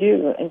 you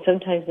do. And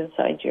sometimes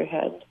inside your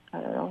head,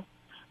 I don't know.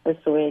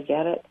 That's the way I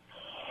get it.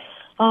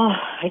 Oh,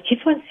 I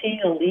keep on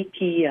seeing a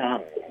leaky,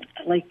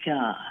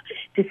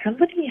 did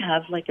somebody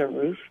have like a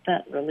roof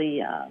that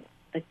really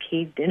that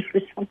caved in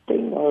or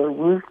something, or a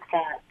roof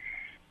that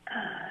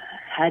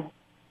had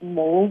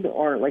mold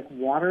or like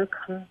water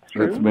come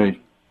through? That's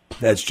me.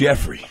 That's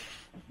Jeffrey.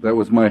 That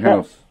was my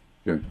house.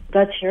 Yeah.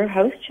 That's your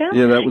house, Jeff?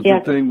 Yeah, that was the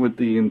thing with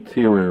the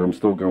interior. I'm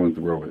still going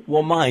through it.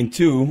 Well, mine,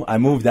 too. I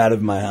moved out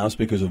of my house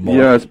because of mold.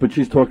 Yes, but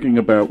she's talking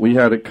about we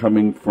had it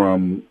coming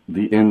from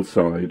the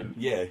inside.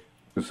 Yeah.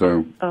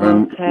 So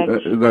okay.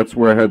 That's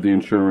where I had the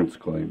insurance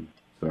claim.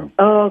 So.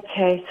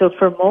 Okay, so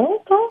for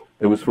mold, though?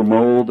 It was for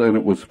mold, and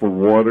it was for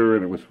water,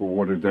 and it was for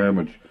water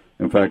damage.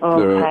 In fact,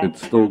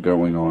 it's still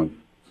going on.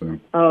 So.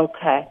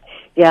 Okay.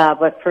 Yeah,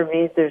 but for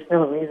me, there's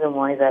no reason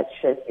why that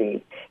should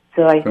be.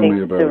 So I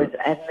think there was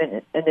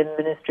an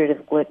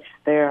administrative glitch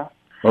there.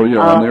 Oh, yeah,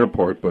 on their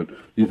part. But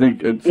you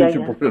think, since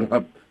you brought it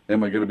up,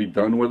 am I going to be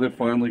done with it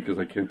finally? Because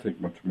I can't take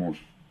much more.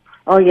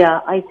 Oh, yeah,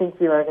 I think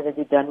you are going to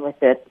be done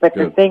with it. But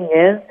the thing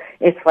is,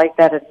 it's like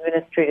that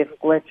administrative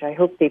glitch. I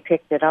hope they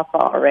picked it up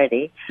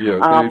already.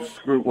 Yeah, they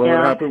screwed. Well,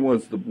 what happened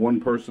was the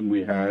one person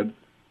we had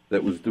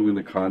that was doing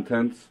the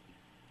contents,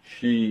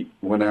 she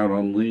went out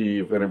on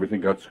leave and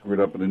everything got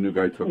screwed up and a new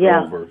guy took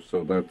over.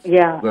 So that's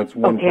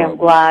one problem. I'm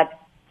glad.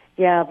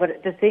 Yeah,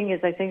 but the thing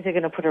is, I think they're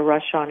going to put a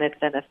rush on it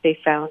then if they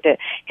found it,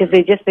 because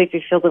they just made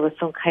me feel there was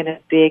some kind of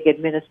big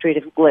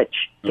administrative glitch,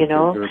 you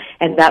know, good.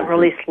 And that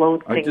really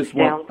slowed things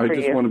down for you. I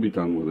just want to be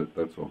done with it,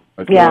 that's all.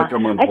 I feel like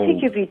I'm on hold. I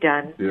think you'll be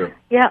done.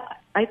 Yeah,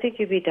 I think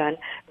you'll be done.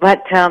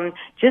 But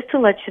just to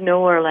let you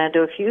know,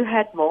 Orlando, if you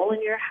had mold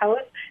in your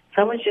house,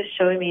 someone's just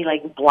showing me,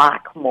 like,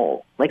 black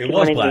mold. Like, it you know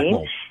was what black I mean?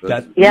 mold.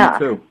 Me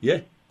too. Yeah.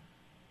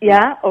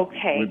 Yeah,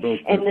 okay. We both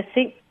and do. the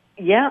thing...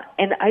 Yeah,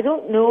 and I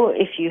don't know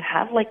if you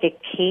have, like, a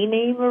K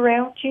name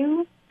around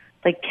you,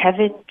 like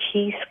Kevin,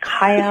 Keith,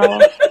 Kyle.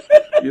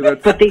 Yeah,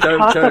 but they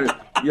talk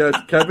yes,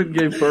 Kevin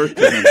gave birth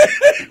to him.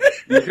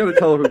 You got to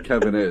tell her who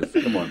Kevin is.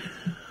 Come on.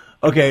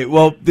 Okay,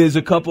 well, there's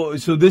a couple.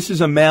 So this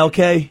is a male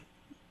K?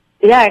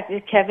 Yeah,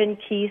 Kevin,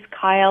 Keith,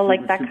 Kyle,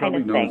 like that kind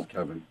of thing.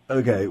 Kevin.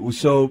 Okay, well,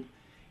 so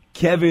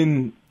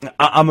Kevin,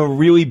 I'm a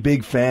really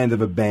big fan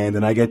of a band,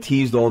 and I get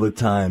teased all the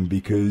time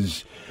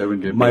because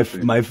my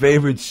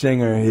favorite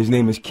singer, his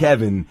name is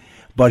Kevin,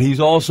 but he's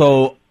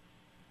also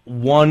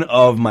one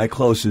of my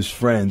closest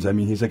friends. I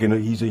mean, he's like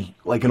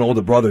an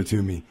older brother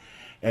to me,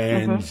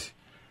 and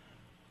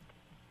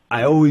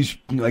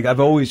I've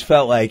always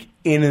felt like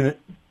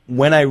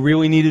when I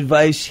really need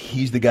advice,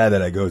 he's the guy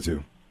that I go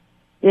to.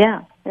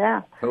 Yeah,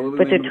 yeah.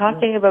 But they're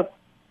talking about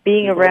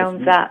being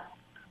around that.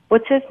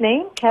 What's his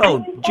name? Kevin?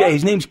 Oh, Jay,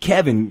 his name's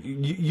Kevin.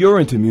 You're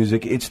into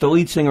music. It's the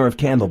lead singer of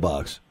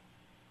Candlebox.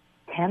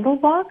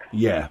 Candlebox?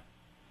 Yeah.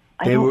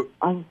 Who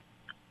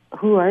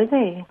are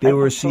they? They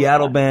were a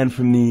Seattle band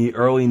from the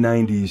early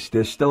 90s.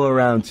 They're still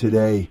around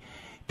today.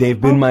 They've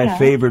been my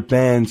favorite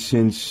band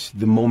since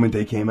the moment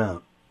they came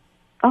out.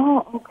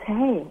 Oh,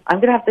 okay. I'm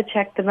going to have to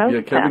check them out.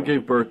 Yeah, Kevin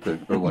gave birth to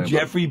Orlando.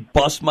 Jeffrey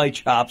busts my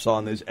chops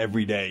on this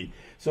every day.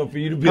 So for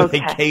you to be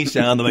like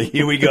K-Sound, I'm like,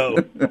 here we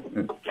go.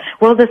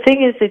 Well, the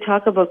thing is, they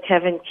talk about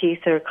Kevin,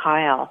 Keith, or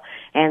Kyle,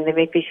 and they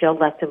make me feel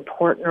less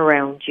important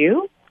around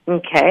you.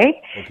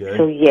 Okay.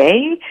 So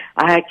yay.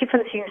 I keep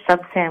on seeing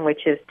sub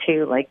sandwiches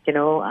too, like,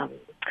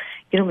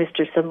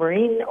 Mr.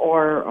 Submarine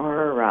or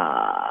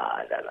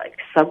like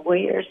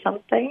Subway or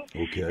something.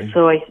 Okay.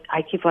 So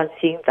I keep on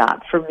seeing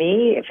that. For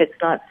me, if it's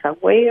not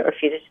Subway or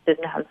if you just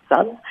didn't have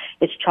subs,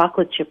 it's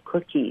chocolate chip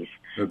cookies.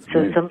 That's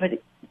so me. Somebody,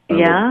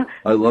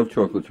 I love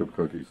chocolate chip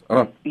cookies.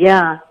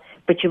 Yeah,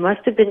 but you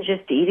must have been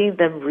just eating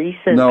them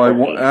recently.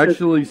 No,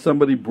 actually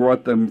somebody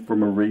brought them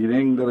from a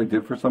reading that I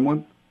did for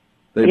someone.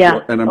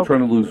 And I'm trying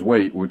to lose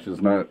weight, which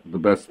is not the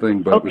best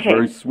thing, but it was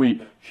very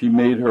sweet. She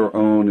made her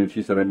own, and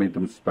she said, I made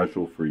them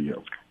special for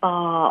you.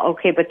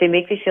 Okay, but they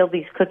make me feel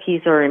these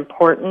cookies are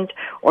important,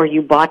 or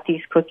you bought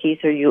these cookies,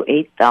 or you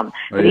ate them.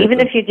 But even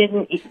if you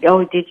didn't eat,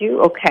 did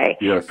you? Okay.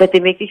 Yes. But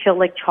they make me feel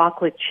like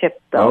chocolate chip,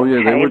 though. Oh,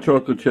 yeah, they were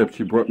chocolate chips.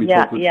 She brought me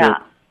chocolate chip.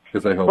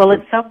 Because I helped Well,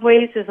 at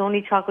Subway's, there's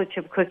only chocolate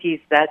chip cookies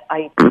that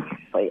I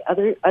buy.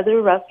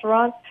 Other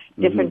restaurants,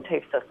 different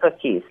types of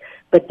cookies.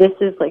 But this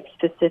is like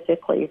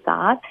specifically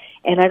that.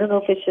 And I don't know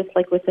if it's just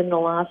like within the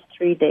last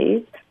 3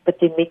 days, but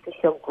they make me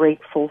feel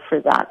grateful for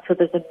that. So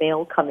there's a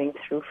mail coming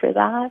through for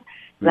that.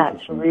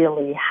 That's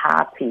really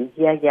happy.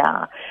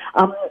 Yeah.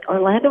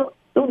 Orlando,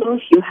 I don't know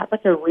if you have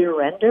like a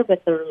rear ender,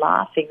 but they're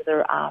laughing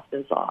their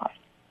asses off.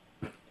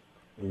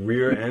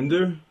 Rear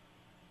ender?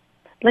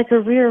 Like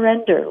a rear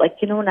ender, like,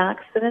 an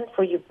accident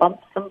where you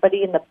bump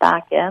somebody in the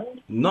back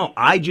end? No,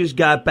 I just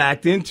got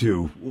backed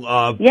into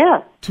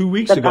 2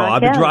 weeks ago.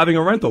 I've been driving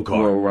a rental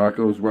car. Well,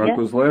 Rocco's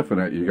laughing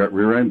at you. You got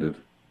rear-ended.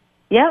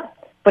 Yeah,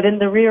 but in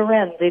the rear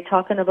end, they're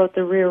talking about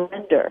the rear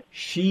ender.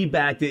 She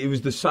backed it. It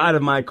was the side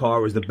of my car.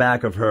 It was the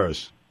back of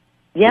hers.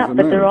 Yeah,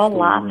 but they're all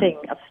laughing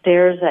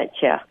upstairs at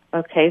you.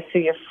 Okay, so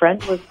your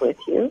friend was with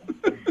you.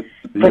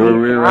 But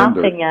he's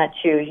laughing at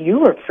you. You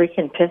were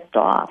freaking pissed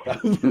off.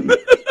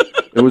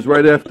 It was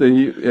right after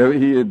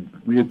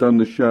we had done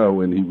the show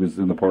and he was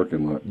in the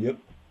parking lot. Yep.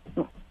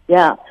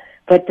 Yeah,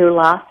 but they're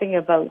laughing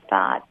about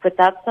that. But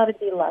that's got to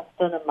be less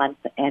than a month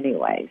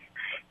anyways.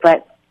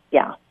 But,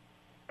 yeah,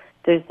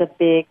 there's a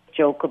big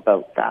joke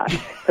about that.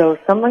 So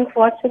someone's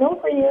watching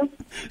over you.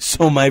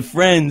 So my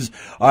friends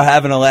are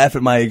having a laugh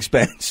at my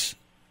expense.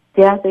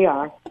 Yeah, they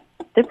are.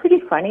 They're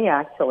pretty funny,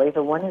 actually.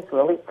 The one is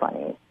really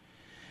funny.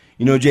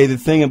 Jay, the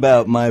thing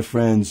about my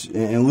friends,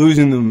 and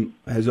losing them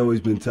has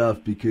always been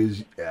tough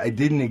because I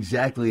didn't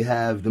exactly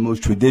have the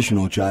most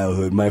traditional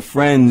childhood. My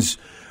friends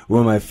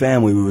were my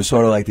family. We were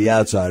sort of like the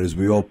outsiders.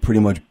 We all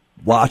pretty much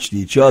watched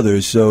each other.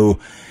 So,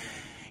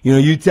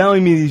 you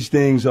telling me these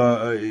things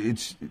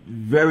it's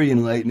very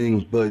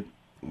enlightening, but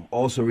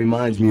also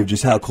reminds me of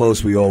just how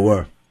close we all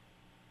were.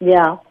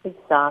 Yeah,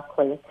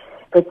 exactly.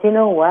 But you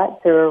know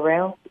what? They're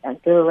around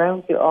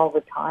you all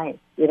the time,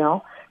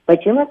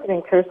 But you must have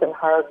been cursing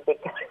hard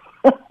because...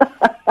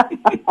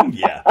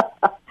 Yeah.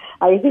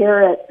 I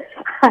hear it.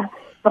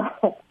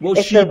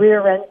 It's the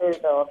rear ender,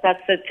 though.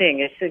 That's the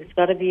thing. It's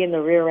got to be in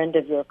the rear end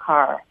of your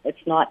car.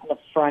 It's not in the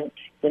front,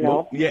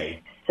 Well, yeah.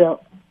 So,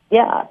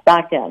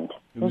 back end.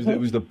 It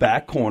was the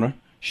back corner.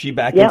 She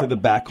backed into the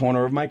back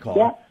corner of my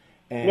car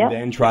and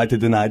then tried to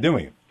deny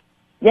doing it.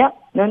 Yeah.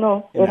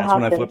 No. And that's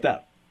when I flipped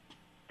out.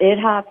 It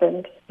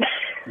happened.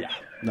 Yeah.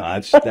 No,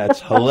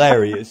 that's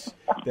hilarious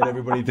that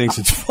everybody thinks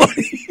it's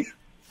funny.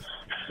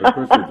 Of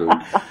course they do.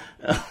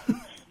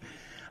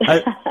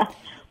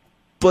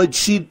 But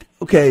see,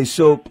 okay,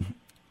 so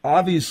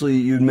obviously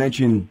you'd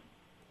mentioned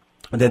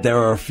that there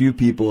are a few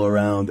people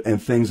around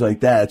and things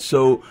like that.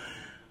 So,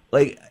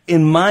 like,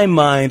 in my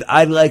mind,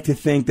 I'd like to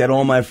think that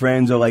all my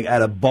friends are, like,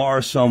 at a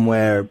bar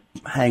somewhere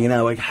hanging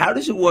out. Like, how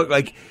does it work?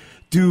 Like,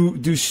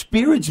 do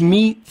spirits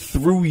meet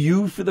through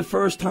you for the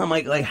first time?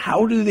 Like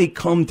how do they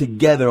come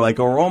together? Like,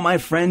 are all my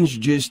friends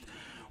just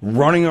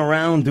running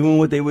around doing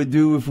what they would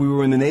do if we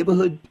were in the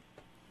neighborhood?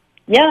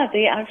 Yeah,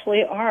 they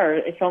actually are.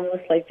 It's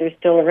almost like they're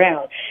still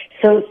around.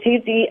 So, see,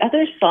 the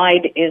other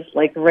side is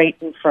like right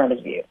in front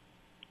of you,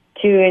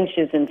 2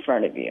 inches in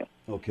front of you.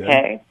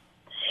 Okay.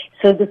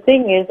 So the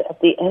thing is, at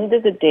the end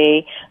of the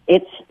day,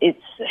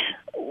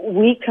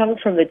 we come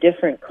from a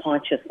different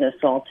consciousness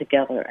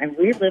altogether, and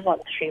we live on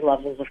 3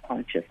 levels of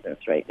consciousness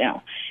right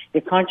now.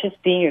 Your conscious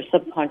being, your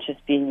subconscious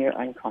being, your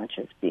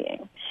unconscious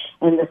being.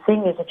 And the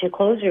thing is, if you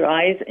close your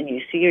eyes and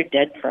you see your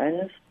dead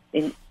friends,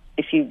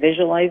 if you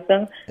visualize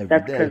them,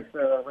 that's because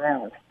they're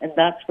around, and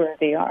that's where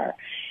they are.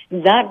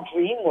 That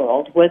dream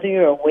world, whether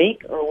you're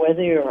awake or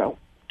whether you're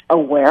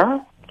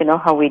aware, You know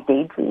how we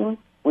daydream?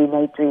 We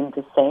night dream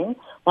the same.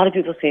 A lot of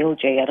people say, "Oh,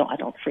 Jay, I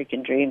don't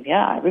freaking dream."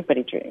 Yeah,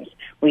 everybody dreams.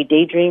 We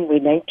daydream, we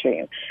night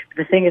dream.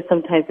 The thing is,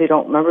 sometimes we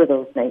don't remember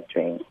those night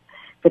dreams.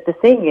 But the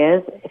thing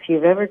is, if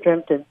you've ever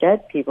dreamt of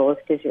dead people,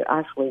 it's because you're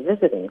actually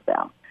visiting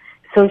them.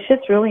 So it's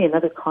just really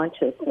another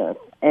consciousness.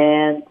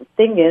 And the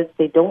thing is,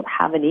 they don't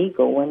have an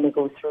ego when they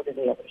go through to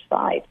the other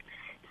side.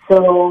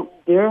 So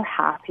they're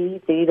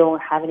happy. They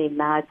don't have any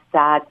mad,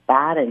 sad,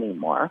 bad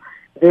anymore.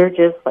 They're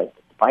just like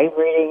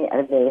vibrating at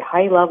a very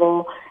high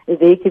level.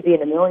 They could be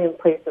in a million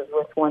places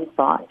with one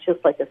thought,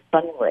 just like a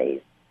sun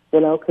rays,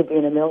 could be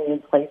in a million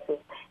places,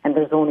 and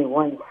there's only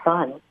one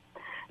sun.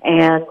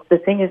 And the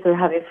thing is, they're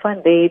having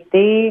fun.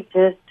 They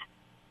just,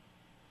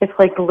 it's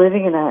like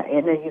living in a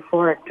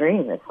euphoric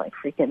dream. It's like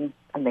freaking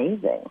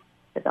amazing,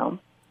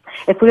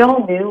 If we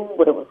all knew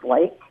what it was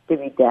like to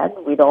be dead,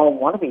 we'd all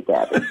want to be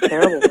dead. It's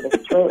terrible, but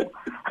it's true.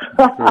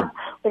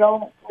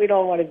 We'd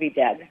all want to be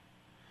dead.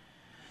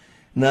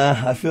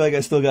 Nah, I feel like I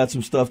still got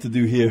some stuff to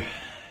do here.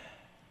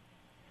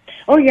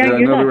 Oh, yeah,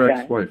 you're another not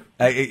ex-wife.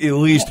 At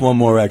least one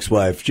more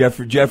ex-wife.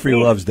 Jeffrey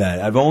loves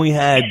that. I've only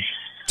had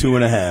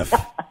 2.5.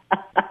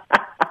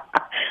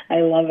 I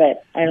love it.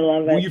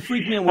 Well, you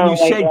freaked me out. When you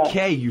said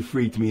K, you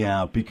freaked me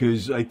out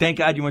because thank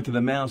God you went to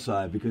the male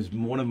side because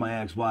one of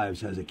my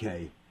ex-wives has a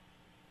K.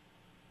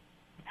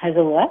 Has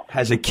a what?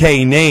 Has a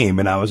K name,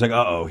 and I was like,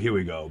 uh-oh, here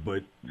we go.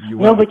 But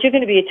No, but you're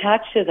going to be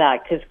attached to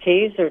that because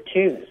Ks are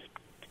 2s.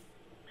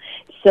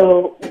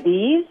 So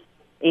B's,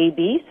 A,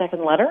 B,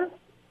 second letter,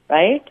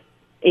 right?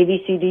 A,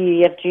 B, C, D,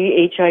 E, F, G,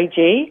 H, I,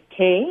 J,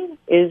 K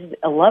is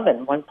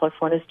 11. 1 plus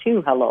 1 is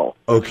 2. Hello.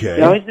 Okay.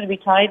 You're always going to be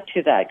tied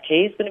to that.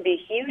 K is going to be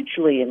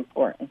hugely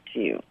important to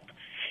you.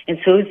 And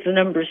so is the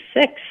number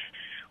 6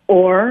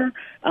 or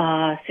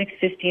 6,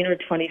 15, or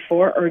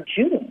 24 or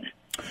June.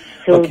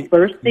 So okay.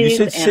 birthdays,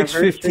 you said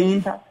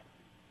 6/15?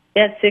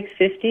 Yeah,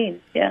 6/15,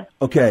 yeah.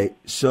 Okay,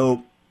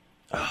 so,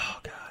 oh,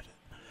 God.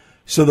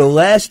 So the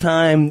last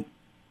time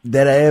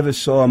that I ever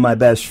saw my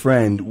best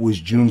friend was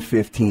June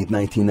 15th,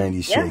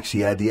 1996. Yeah. He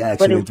had the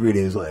accident 3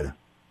 days later.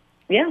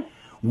 Yeah.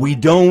 We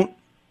don't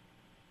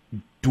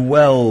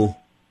dwell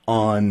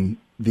on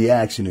the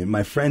accident.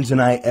 My friends and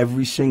I,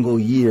 every single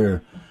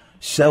year,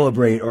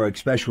 celebrate, or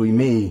especially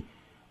me,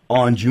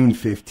 on June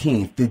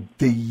 15th.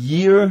 The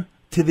year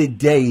to the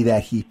day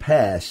that he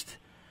passed,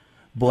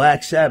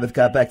 Black Sabbath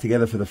got back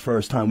together for the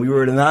first time. We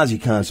were at an Ozzy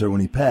concert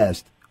when he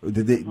passed,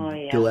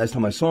 the last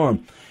time I saw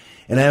him.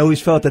 And I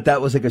always felt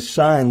that was like a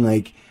sign,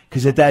 like,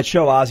 because at that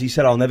show, Ozzy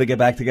said, I'll never get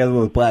back together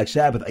with Black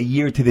Sabbath. A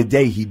year to the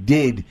day, he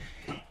did.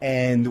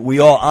 And we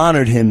all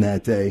honored him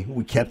that day.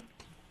 We kept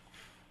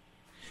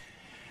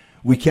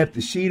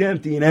the seat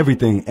empty and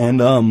everything.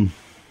 And,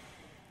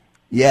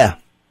 yeah.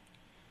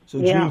 So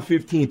June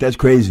 15th, that's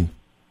crazy.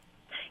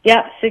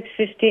 Yeah,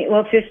 6/15.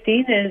 Well,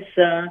 15 is,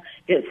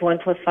 it's 1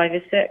 plus 5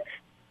 is 6.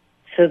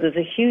 So there's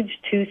a huge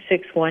 2,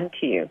 6, 1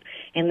 to you.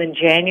 And then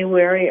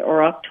January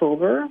or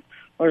October,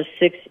 or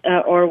 6,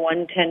 or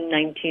 1, 10,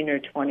 19, or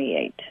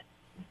 28.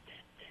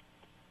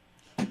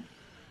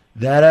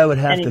 That I would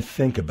have to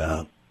think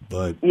about,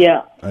 but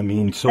yeah, I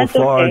mean, so that's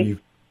far okay.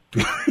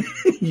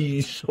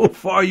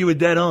 you were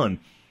dead on.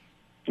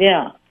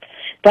 Yeah,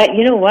 but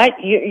you know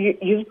what?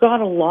 You've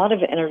got a lot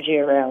of energy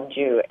around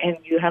you, and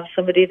you have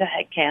somebody that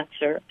had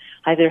cancer,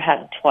 either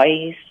had it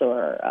twice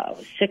or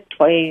was sick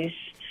twice,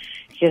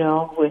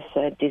 with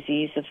a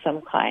disease of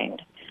some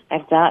kind. I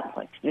have that.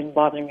 It's been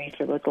bothering me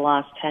for about the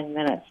last 10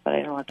 minutes, but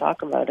I don't want to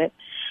talk about it.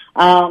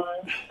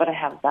 But I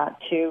have that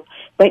too.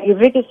 But your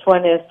biggest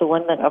one is the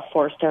one that got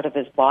forced out of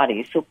his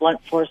body. So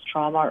blunt force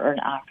trauma or an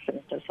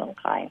accident of some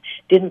kind.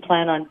 Didn't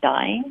plan on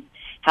dying.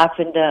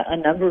 Happened a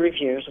number of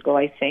years ago,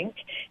 I think.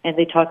 And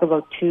they talk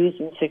about 2s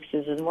and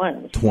 6s and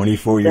 1s.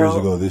 24 years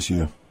ago this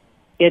year.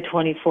 Yeah,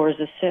 24 is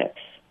a 6.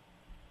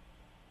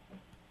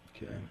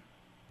 Okay.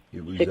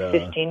 It was 6,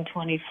 15,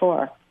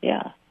 24.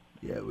 Yeah.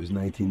 Yeah, it was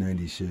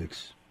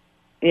 1996.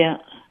 Yeah,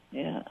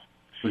 yeah.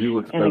 So he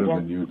looks better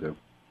than you do.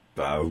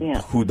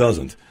 Who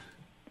doesn't?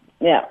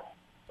 Yeah.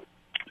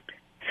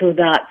 So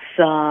that's,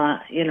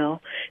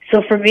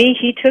 So for me,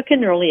 he took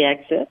an early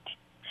exit.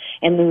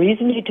 And the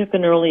reason he took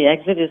an early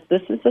exit is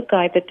this is a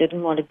guy that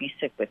didn't want to be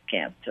sick with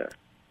cancer.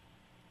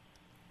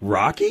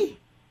 Rocky?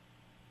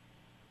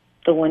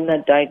 The one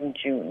that died in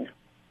June.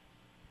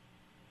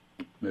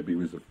 Maybe he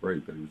was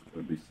afraid that he was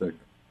going to be sick.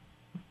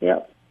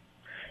 Yep.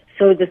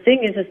 So the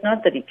thing is, it's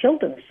not that he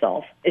killed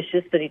himself. It's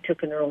just that he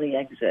took an early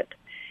exit.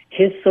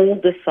 His soul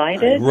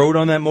decided. He rode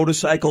on that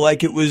motorcycle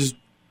like it was.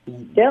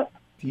 Yep.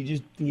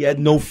 He had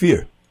no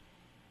fear.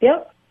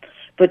 Yep.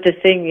 But the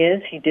thing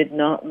is, he did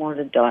not want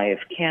to die of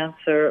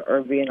cancer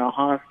or be in a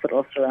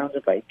hospital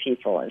surrounded by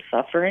people and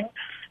suffering.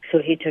 So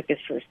he took his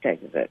first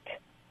exit.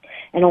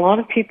 And a lot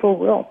of people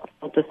will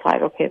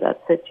decide, okay,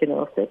 that's it.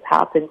 If this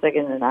happens, I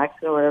get in an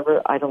accident or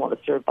whatever, I don't want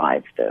to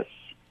survive this.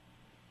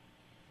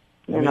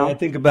 I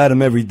think about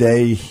him every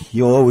day.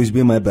 He'll always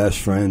be my best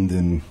friend,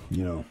 and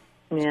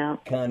yeah,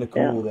 kind of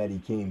cool that he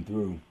came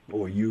through,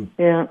 or you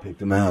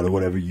picked him out, or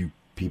whatever you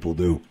people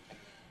do.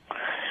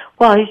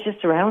 Well, he's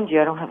just around you.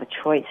 I don't have a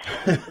choice.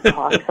 He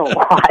talks a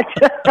lot.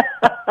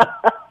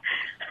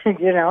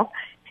 You know,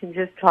 he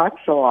just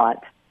talks a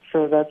lot.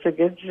 So that's a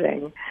good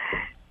thing.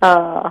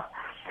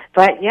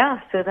 But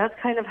yeah, so that's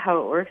kind of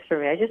how it works for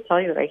me. I just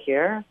tell you what I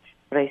hear,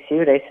 what I see,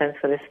 what I sense,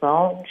 what I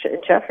smell.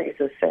 And Jeffrey's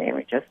the same.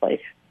 He just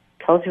like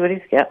tells you what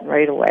he's getting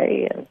right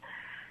away. And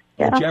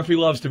yeah. Well, Jeffrey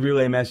loves to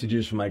relay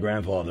messages from my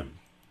grandfather.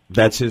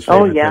 That's his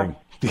favorite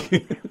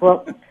thing.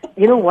 Well,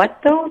 you know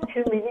what though?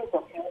 Two meetings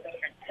are two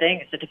different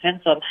things. It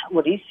depends on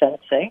what he's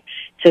sensing.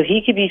 So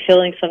he could be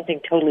feeling something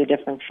totally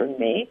different from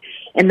me.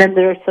 And then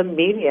there are some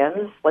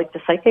mediums, like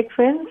the psychic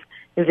friends.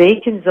 They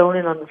can zone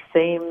in on the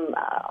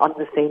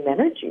same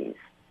energies,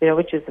 you know,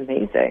 which is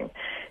amazing.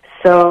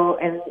 So,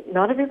 and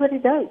not everybody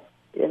does,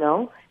 you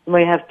know. You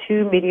might have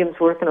two mediums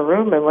work in a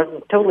room and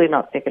one's totally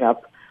not picking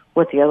up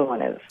what the other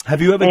one is.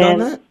 Have you ever done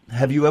that?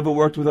 Have you ever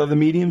worked with other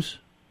mediums?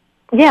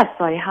 Yes,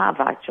 I have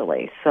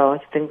actually. So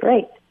it's been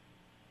great.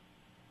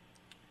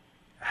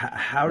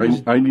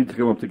 I need to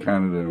go up to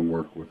Canada and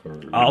work with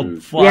her. I'll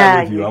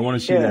fly with you. I want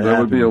to see that. That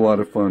would be a lot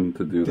of fun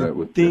to do that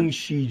with. The thing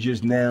she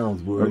just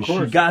nailed was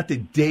she got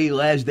the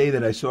last day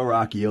that I saw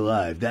Rocky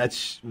alive.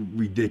 That's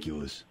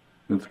ridiculous.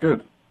 It's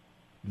good.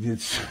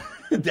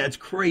 That's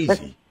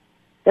crazy.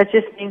 That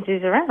just means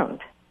he's around.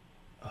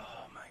 Oh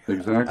my God!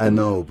 Exactly. I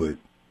know, but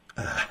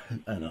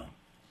I know.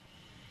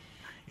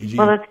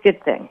 Well, that's a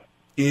good thing.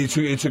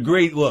 It's a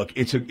great look.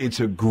 It's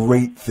a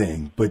great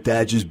thing, but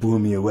that just blew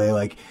me away.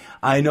 Like,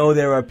 I know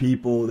there are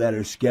people that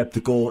are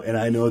skeptical, and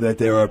I know that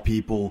there are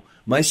people,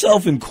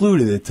 myself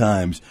included at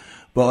times.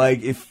 But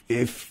like,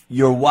 if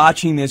you're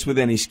watching this with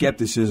any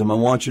skepticism, I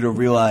want you to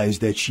realize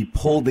that she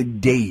pulled a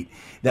date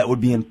that would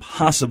be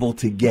impossible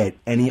to get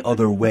any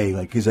other way.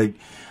 Like, because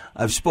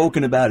I've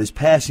spoken about his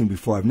passing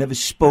before. I've never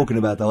spoken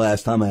about the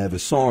last time I ever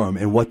saw him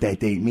and what that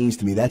date means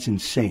to me. That's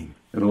insane.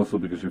 And also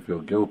because you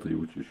feel guilty,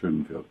 which you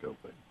shouldn't feel guilty.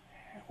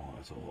 Oh,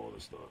 that's a whole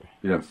other story.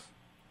 Yes.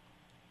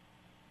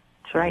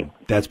 That's right.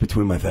 That's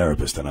between my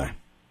therapist and I.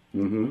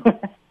 Mm-hmm.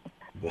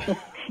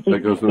 That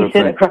goes without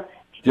saying.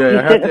 Jay,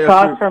 I have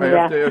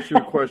to ask you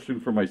a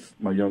question for my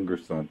younger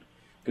son.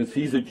 Because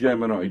he's a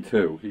Gemini,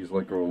 too. He's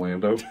like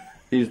Orlando.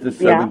 He's the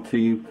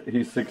 17th. Yeah.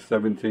 He's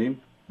 6/17.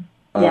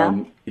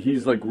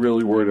 He's like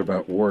really worried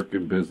about work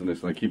and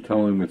business. And I keep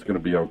telling him it's going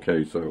to be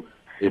okay. So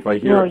if I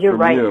hear it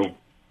from you,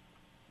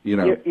 you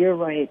know. You're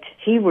right.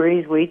 He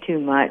worries way too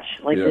much.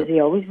 Like, does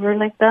he always worry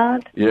like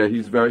that? Yeah,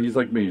 he's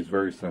like me. He's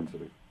very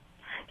sensitive.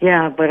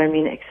 Yeah, but I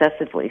mean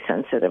excessively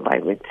sensitive, I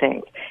would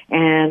think.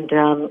 And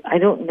I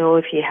don't know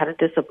if he had a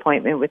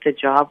disappointment with the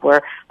job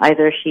where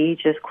either he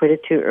just quit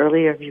it too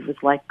early or he was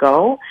let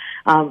go.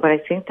 But I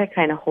think that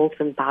kind of holds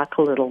him back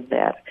a little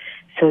bit.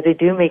 So they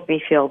do make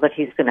me feel that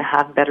he's going to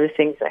have better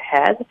things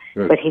ahead,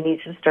 but he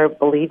needs to start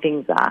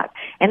believing that.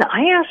 And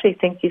I actually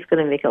think he's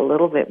going to make a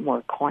little bit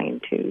more coin,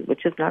 too,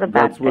 which is not a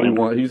bad thing. That's what he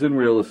wants. He's in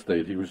real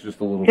estate. He was just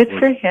a little... Good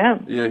for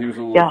him. Yeah, he was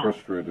a little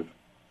frustrated.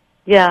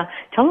 Yeah,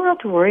 tell him not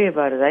to worry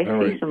about it. I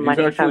see some money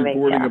coming. He's actually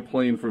boarding a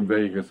plane from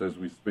Vegas as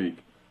we speak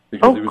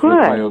because he was with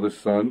my other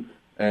son,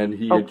 and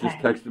he had just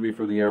texted me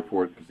from the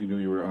airport because he knew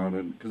you were on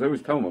it. Because I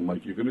always tell him, I'm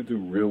like, you're going to do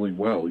really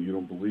well. You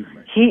don't believe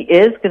me. He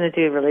is going to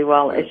do really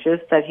well. Yeah. It's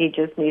just that he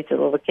just needs a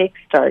little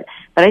kickstart.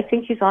 But I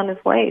think he's on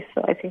his way,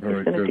 so I think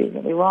he's going to do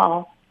really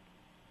well.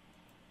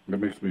 That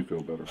makes me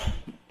feel better.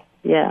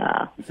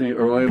 Yeah. You see,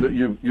 Orlando,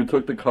 you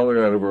took the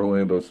color out of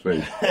Orlando's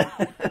face.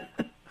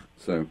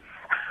 So...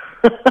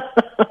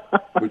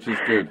 Which is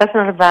good. That's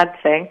not a bad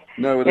thing.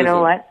 No, it isn't. You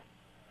know what?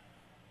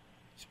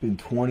 It's been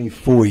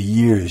 24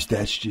 years.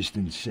 That's just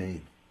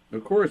insane.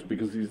 Of course,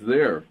 because he's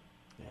there.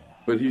 Yeah.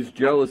 But he's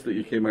jealous that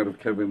you came out of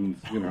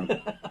Kevin's, you know.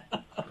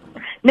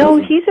 No,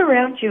 he's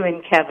around you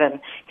and Kevin.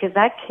 Because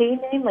that K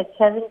name, like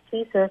Kevin,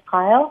 Keith, or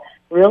Kyle,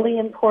 really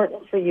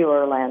important for you,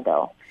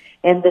 Orlando.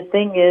 And the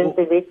thing is,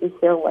 they make me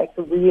feel like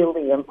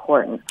really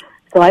important.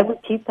 So I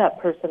would keep that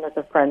person as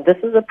a friend. This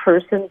is a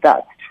person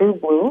that's true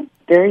blue,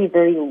 very,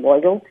 very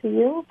loyal to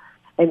you,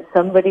 and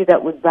somebody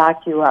that would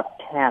back you up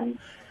 10.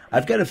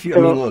 I've got a few. I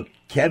mean, look,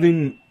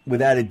 Kevin,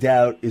 without a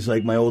doubt, is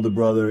like my older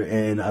brother,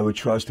 and I would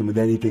trust him with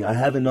anything. I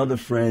have another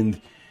friend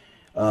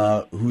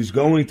who's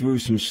going through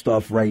some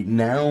stuff right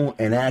now,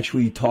 and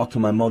actually talked to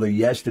my mother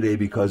yesterday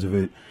because of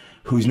it,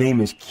 whose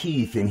name is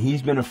Keith, and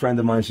he's been a friend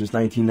of mine since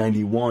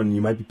 1991.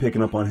 You might be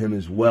picking up on him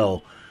as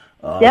well.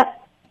 Yeah.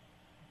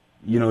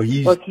 You know,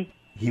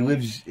 he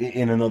lives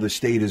in another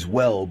state as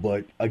well,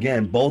 but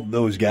again, both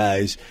those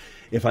guys,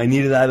 if I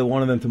needed either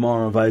one of them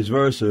tomorrow or vice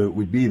versa,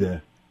 would be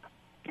there.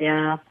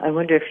 Yeah, I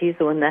wonder if he's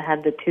the one that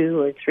had the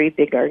 2 or 3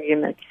 big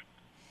arguments.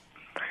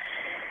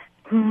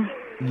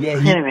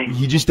 Yeah,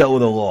 he just dealt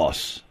with a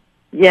loss.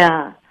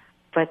 Yeah,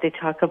 but they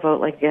talk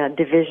about like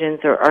divisions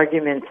or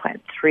arguments,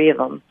 like 3 of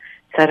them.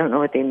 So I don't know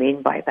what they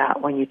mean by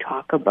that when you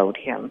talk about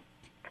him.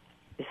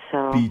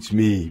 So beats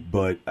me,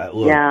 but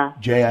look,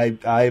 Jay,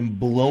 I'm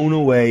blown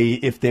away.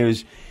 If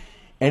there's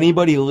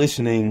anybody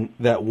listening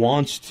that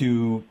wants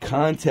to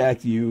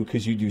contact you,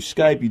 because you do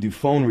Skype, you do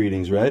phone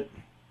readings, right?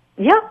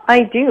 Yeah,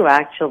 I do,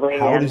 actually.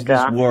 How does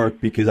this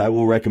work? Because I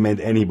will recommend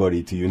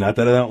anybody to you. Not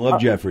that I don't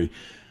love Jeffrey.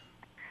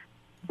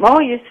 Oh,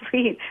 you're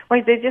sweet.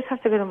 Well, they just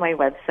have to go to my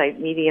website,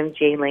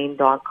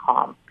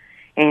 mediumjlane.com,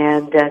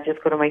 and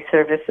just go to my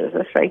services.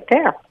 It's right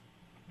there.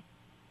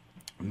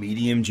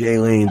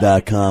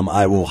 MediumJLane.com.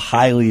 I will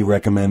highly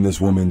recommend this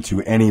woman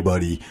to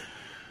anybody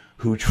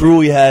who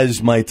truly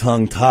has my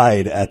tongue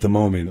tied at the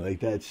moment. Like,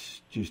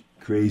 that's just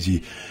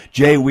crazy.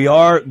 Jay, we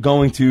are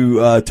going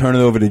to turn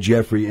it over to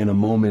Jeffrey in a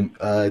moment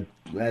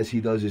as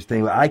he does his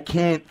thing. I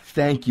can't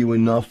thank you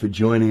enough for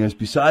joining us,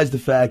 besides the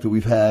fact that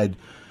we've had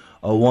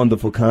a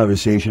wonderful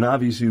conversation.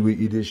 Obviously, what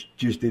you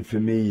just did for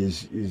me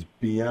is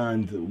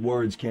beyond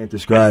words can't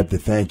describe the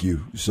thank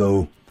you.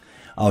 So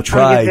I'll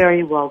try. You're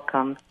very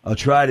welcome. I'll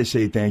try to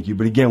say thank you.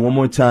 But again, one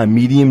more time,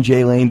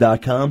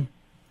 MediumJLane.com?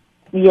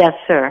 Yes,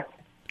 sir.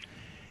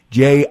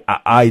 Jay,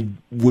 I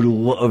would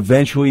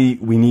eventually,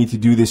 we need to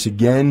do this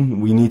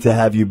again. We need to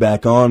have you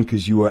back on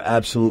because you are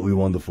absolutely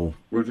wonderful.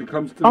 When it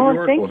comes to New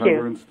York, we'll have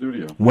her in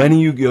studio. When are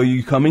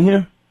you coming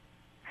here?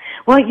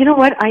 Well, you know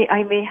what?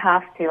 I may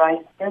have to.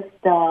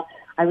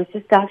 I was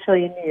just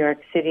actually in New York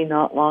City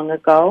not long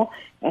ago,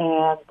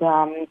 and so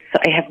I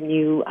have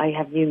new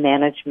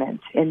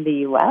management in the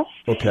U.S.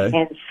 Okay.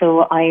 And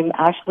so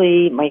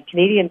my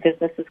Canadian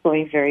business is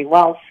going very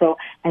well, so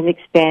I'm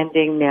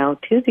expanding now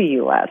to the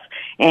U.S.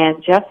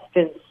 And Jeff's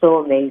been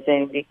so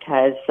amazing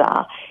because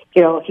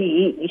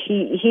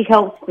he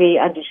helps me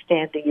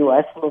understand the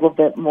U.S. a little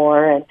bit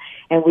more, and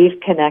we've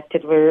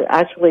connected. We're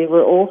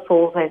old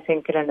souls, I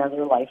think, in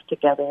another life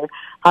together.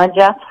 Huh,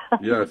 Jeff?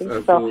 Yes,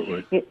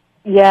 absolutely. So,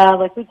 yeah,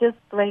 like we just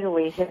right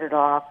away hit it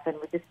off, and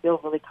we just feel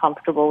really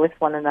comfortable with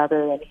one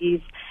another. And he's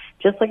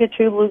just like a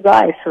true blue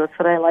guy, so that's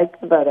what I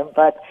liked about him.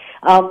 But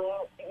I'm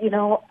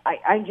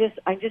just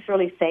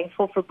really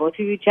thankful for both of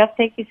you. Jeff,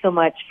 thank you so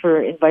much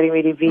for inviting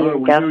me to be your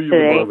guest today. We knew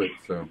you would love it,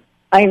 so.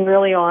 I'm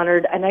really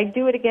honored, and I'd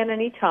do it again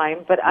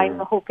anytime. But I'm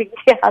hoping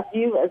to have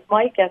you as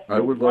my guest. I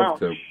would love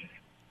to.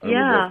 I would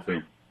love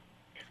to.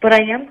 But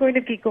I am going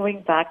to be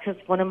going back because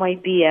one of my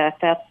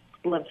BFFs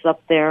lives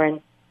up there,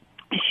 and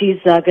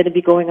she's going to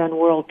be going on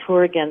world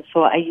tour again.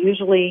 So I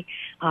usually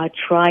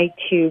try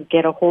to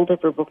get a hold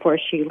of her before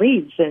she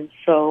leaves, and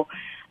so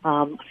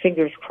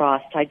fingers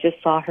crossed. I just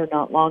saw her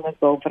not long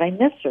ago, but I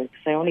miss her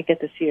because I only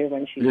get to see her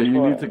when she's touring.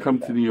 Yeah, you need to come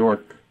to New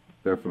York,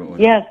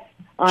 definitely. Yes,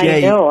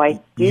 Jay, I know, I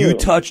do. You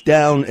touch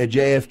down at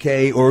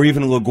JFK or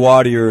even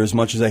LaGuardia, as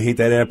much as I hate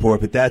that airport,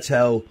 but that's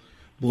how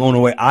blown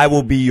away. I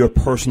will be your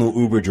personal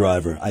Uber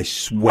driver, I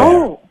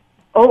swear.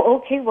 Oh,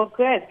 okay, well,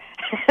 good.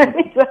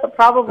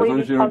 Probably as long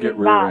as you don't get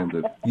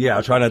rear-ended. Yeah,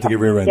 I'll try not to get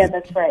rear-ended. Yeah,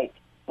 that's right.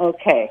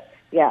 Okay,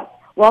 yeah.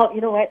 Well,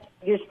 you know what?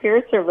 Your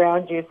spirits are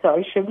around you, so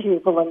I should be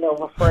able to know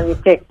before you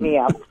pick me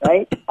up,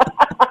 right?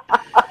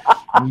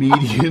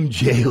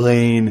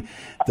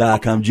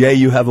 MediumJLane.com. Jay,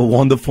 you have a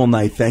wonderful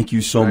night. Thank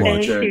you so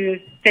much. Thank you.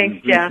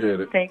 Thanks, Jeff.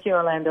 It. Thank you,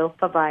 Orlando.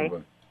 Bye-bye.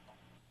 Bye-bye.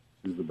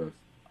 She's the best.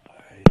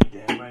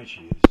 Damn right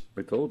she is.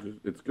 I told you.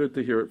 It's good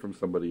to hear it from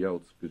somebody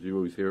else because you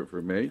always hear it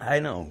from me. I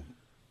know.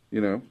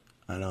 You know?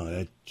 I know.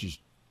 That just...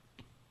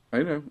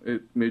 I know.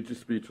 It made you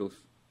speechless.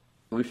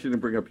 At least you didn't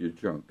bring up your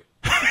junk.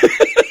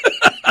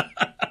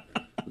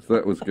 So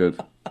that was good.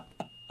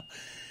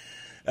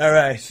 All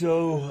right,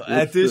 so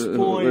at this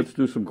point... let's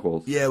do some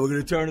calls. Yeah, we're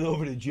going to turn it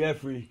over to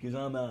Jeffrey because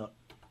I'm out.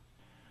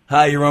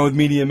 Hi, you're on with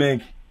Medium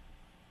Inc.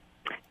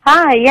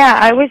 Hi, yeah,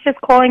 I was just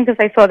calling because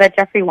I saw that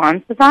Jeffrey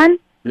Wands was on.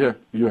 Yeah,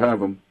 you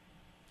have him.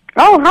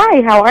 Oh,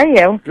 hi, how are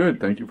you? Good,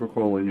 thank you for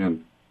calling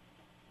in.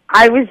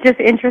 I was just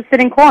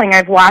interested in calling.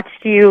 I've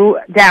watched you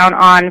down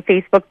on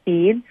Facebook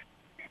feeds,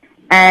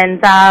 and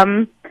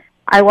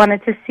I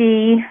wanted to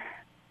see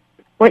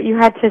what you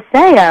had to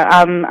say.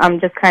 I'm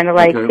just kind of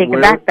like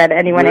taken back that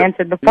anyone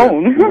answered the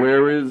phone. Yeah,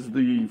 where is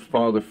the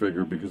father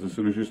figure? Because as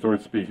soon as you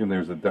start speaking,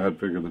 there's a dad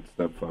figure that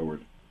stepped forward.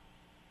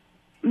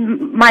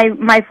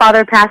 My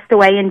father passed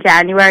away in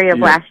January of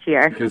last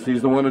year. Because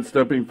he's the one that's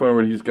stepping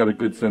forward. He's got a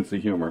good sense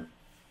of humor.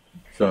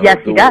 So yes,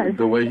 he does.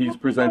 The way he's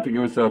presenting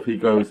himself, he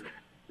goes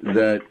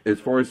that as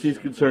far as he's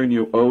concerned,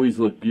 you always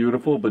look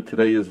beautiful, but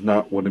today is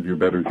not one of your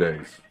better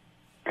days.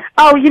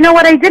 Oh, you know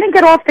what? I didn't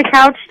get off the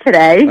couch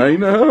today. I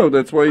know.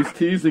 That's why he's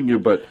teasing you.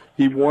 But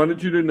he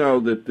wanted you to know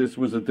that this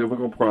was a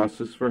difficult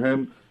process for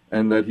him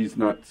and that he's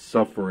not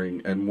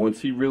suffering. And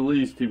once he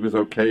released, he was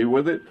okay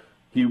with it.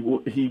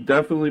 He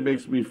definitely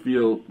makes me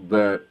feel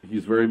that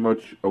he's very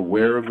much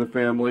aware of the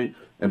family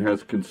and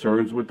has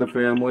concerns with the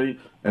family.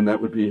 And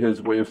that would be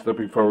his way of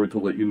stepping forward to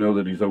let you know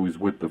that he's always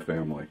with the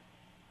family.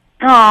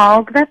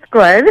 Oh, that's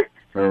good.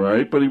 All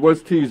right. But he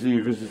was teasing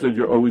you because he said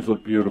you always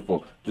look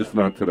beautiful, just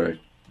not today.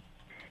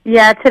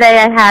 Yeah, today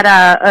I had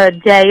a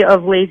day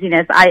of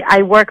laziness.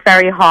 I work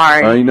very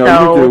hard. I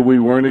know you do. We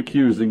weren't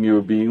accusing you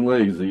of being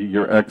lazy.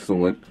 You're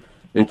excellent.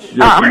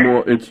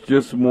 It's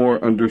just more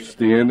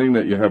understanding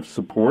that you have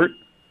support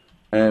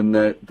and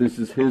that this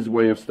is his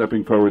way of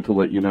stepping forward to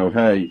let you know,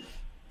 hey,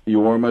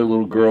 you are my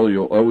little girl.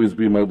 You'll always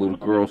be my little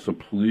girl, so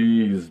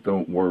please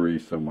don't worry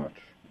so much.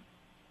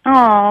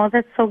 Oh,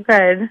 that's so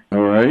good. All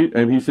right?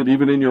 And he said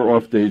even in your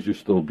off days, you're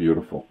still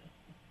beautiful.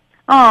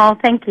 Oh,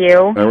 thank you.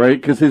 All right,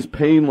 because his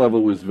pain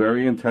level was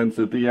very intense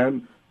at the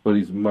end, but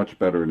he's much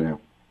better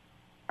now.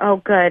 Oh,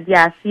 good.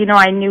 Yes.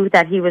 I knew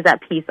that he was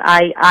at peace.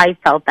 I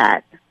felt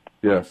that.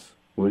 Yes.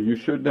 Well, you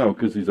should know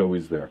because he's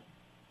always there.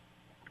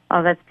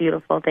 Oh, that's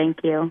beautiful.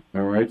 Thank you.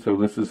 All right. So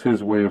this is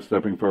his way of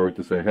stepping forward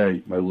to say,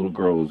 hey, my little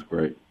girl is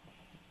great.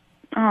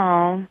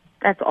 Oh,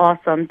 that's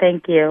awesome.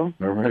 Thank you.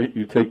 All right.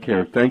 You take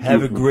care. Thank you.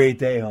 Have a great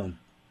day, hon.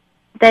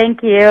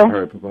 Thank you. All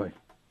right. Bye-bye.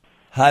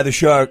 Hi, the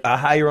Shark.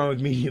 Hi, you're on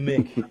with Media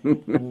Mink.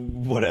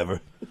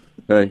 Whatever.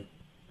 Hey.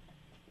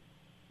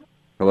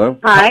 Hello?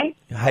 Hi.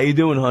 How you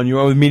doing, hon? You're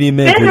on with Media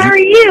Mink. Good, how are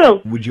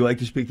you? Would you like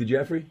to speak to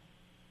Jeffrey?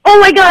 Oh,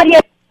 my God,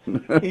 yes.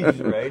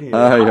 He's right here.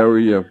 Hi, how are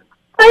you?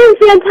 I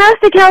am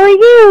fantastic. How are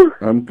you?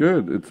 I'm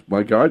good. It's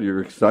my God,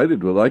 you're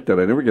excited. We like that.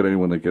 I never get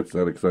anyone that gets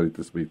that excited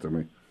to speak to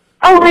me.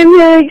 Oh, I'm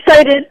very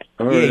excited.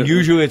 All Yeah, right.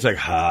 usually it's like,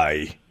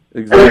 hi,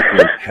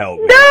 Exactly. help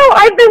me. No,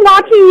 I've been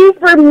watching you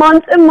for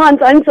months and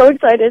months. I'm so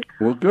excited.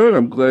 Well, good.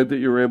 I'm glad that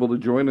you were able to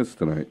join us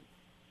tonight.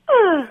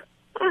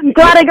 I'm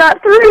glad I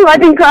got through. I've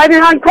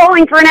been on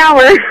calling for an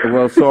hour.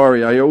 Well,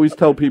 sorry. I always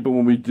tell people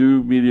when we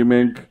do Media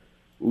Mink,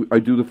 I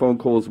do the phone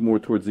calls more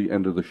towards the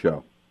end of the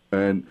show.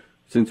 And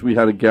since we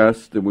had a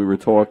guest and we were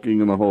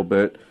talking and the whole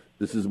bit,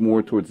 this is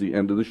more towards the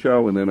end of the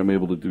show, and then I'm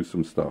able to do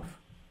some stuff.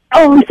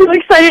 Oh, I'm so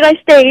excited I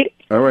stayed.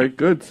 All right,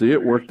 good. See,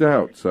 it worked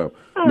out. So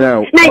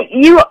now,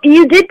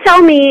 you did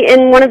tell me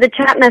in one of the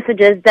chat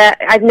messages that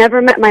I've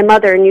never met my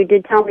mother, and you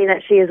did tell me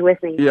that she is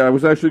with me. yeah, I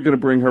was actually going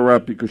to bring her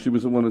up because she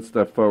was the one that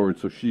stepped forward.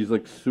 So she's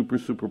like super,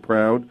 super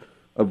proud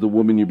of the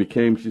woman you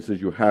became. She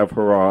says you have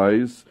her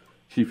eyes.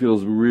 She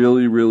feels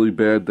really, really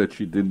bad that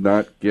she did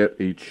not get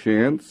a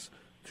chance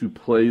to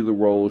play the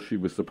role she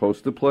was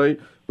supposed to play,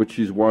 but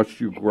she's watched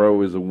you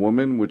grow as a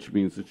woman, which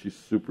means that she's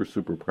super,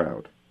 super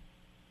proud.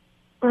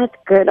 That's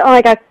good. Oh,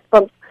 I got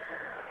bumps.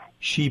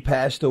 She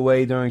passed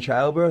away during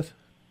childbirth?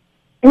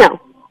 No.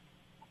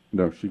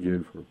 No, she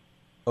gave her.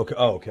 Okay.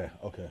 Oh, okay.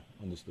 Okay.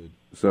 Understood.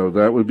 So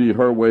that would be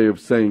her way of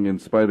saying, in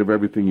spite of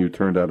everything, you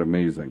turned out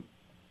amazing.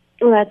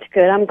 Oh, that's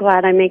good. I'm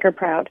glad I make her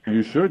proud.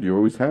 You should. You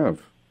always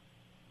have.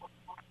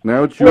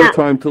 Now it's your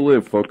time to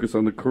live. Focus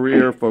on the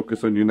career.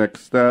 Focus on your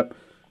next step.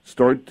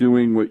 Start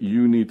doing what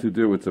you need to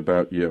do. It's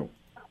about you.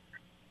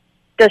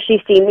 Does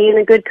she see me in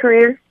a good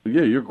career?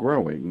 Yeah, you're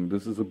growing.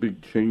 This is a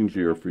big change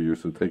year for you,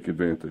 so take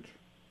advantage.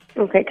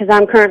 Okay, because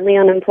I'm currently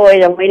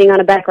unemployed. I'm waiting on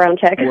a background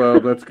check.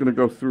 Well, that's going to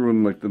go through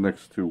in like the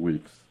next 2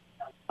 weeks.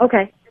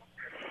 Okay.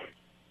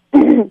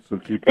 So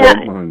keep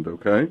that in mind,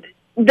 okay?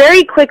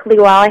 Very quickly,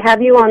 while I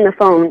have you on the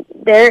phone,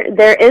 there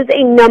is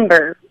a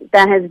number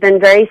that has been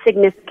very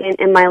significant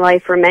in my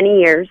life for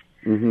many years.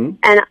 Mm-hmm.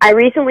 And I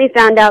recently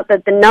found out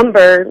that the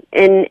number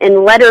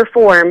in letter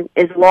form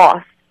is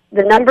lost.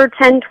 The number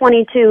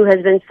 1022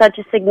 has been such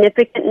a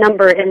significant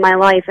number in my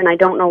life, and I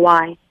don't know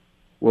why.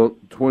 Well,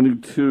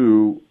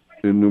 22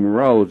 in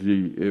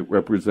numerology, it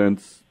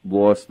represents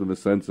lost in the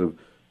sense of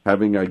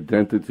having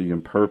identity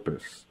and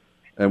purpose.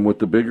 And what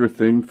the bigger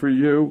thing for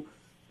you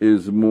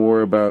is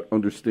more about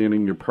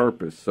understanding your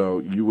purpose. So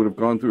you would have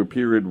gone through a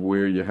period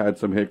where you had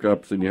some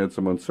hiccups and you had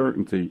some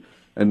uncertainty,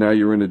 and now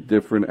you're in a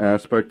different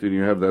aspect and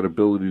you have that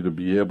ability to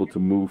be able to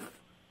move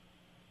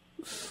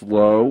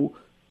slow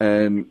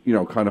and, you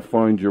know, kind of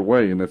find your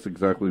way, and that's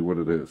exactly what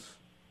it is.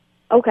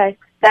 Okay,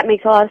 that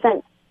makes a lot of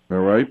sense. All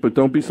right? But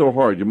don't be so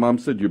hard. Your mom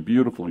said you're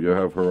beautiful. You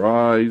have her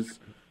eyes.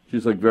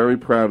 She's, like, very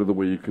proud of the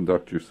way you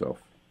conduct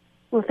yourself.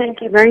 Well,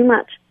 thank you very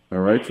much. All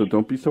right? So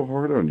don't be so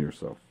hard on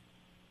yourself.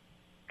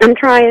 I'm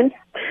trying.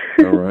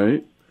 All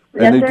right?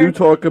 Yes, And they sir. do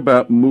talk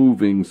about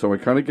moving, so I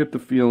kind of get the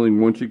feeling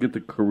once you get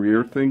the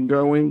career thing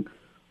going,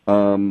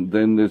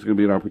 then there's going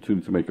to be an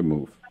opportunity to make a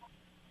move.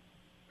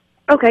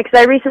 Okay, because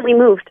I recently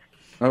moved.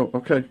 Oh,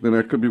 okay. Then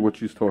that could be what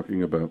she's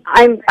talking about.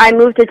 I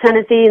moved to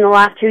Tennessee in the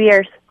last 2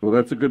 years. Well,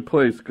 that's a good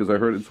place because I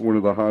heard it's one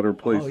of the hotter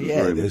places. Oh,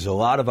 yeah. right? There's a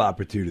lot of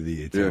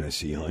opportunity at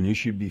Tennessee, hon. You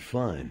should be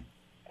fine.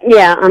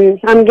 Yeah,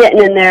 I'm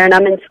getting in there, and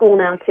I'm in school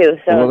now too.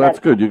 So Well, that's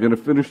good. You're going to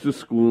finish the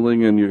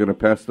schooling, and you're going to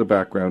pass the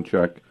background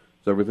check,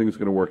 so everything's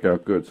going to work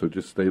out good. So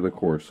just stay the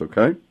course,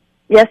 okay?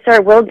 Yes, sir.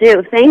 Will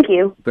do. Thank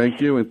you.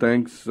 Thank you, and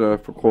thanks for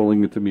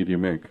calling into Media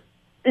Mink.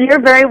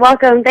 You're very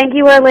welcome. Thank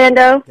you,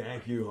 Orlando.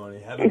 Thank you, honey.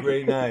 Have a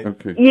great night.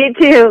 Okay. You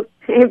too.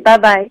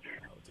 Bye-bye.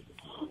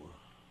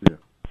 Yeah.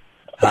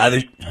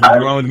 Hi,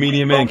 you're on with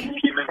Media Mink.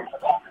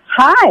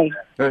 Hi.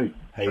 Hey.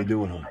 How you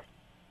doing, hon?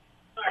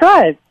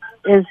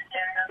 Good.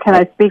 Can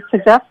I speak to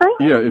Jeffrey?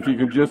 Yeah, if you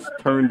could just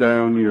turn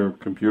down your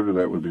computer,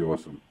 that would be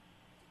awesome.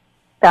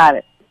 Got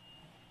it.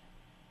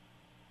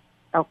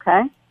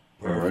 Okay.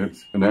 All right.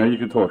 And now you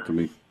can talk to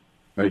me.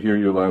 I hear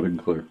you loud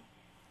and clear.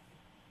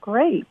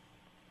 Great.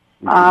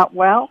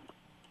 Well,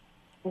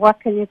 what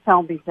can you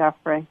tell me,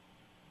 Jeffrey?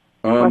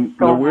 What's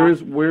Now,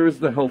 going where is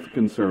the health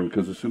concern?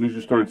 Because as soon as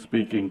you start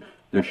speaking,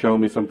 they're showing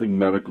me something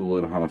medical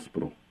in a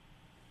hospital.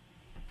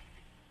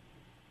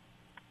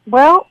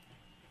 Well,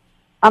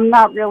 I'm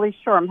not really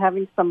sure. I'm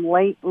having some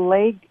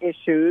leg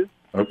issues.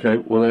 Okay,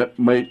 well, that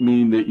might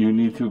mean that you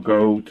need to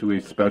go to a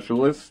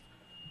specialist,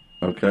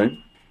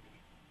 okay?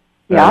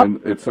 Yeah.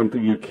 And it's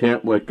something you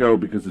can't let go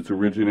because it's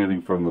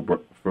originating from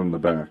the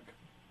back.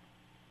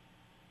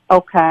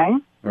 Okay.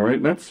 All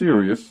right, not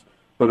serious,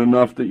 but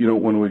enough that you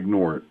don't want to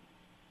ignore it.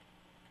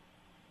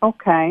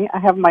 Okay. I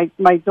have my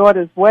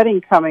daughter's wedding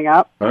coming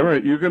up. All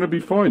right, you're going to be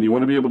fine. You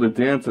want to be able to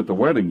dance at the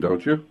wedding,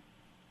 don't you?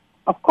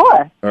 Of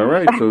course. All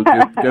right, so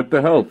get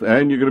the health.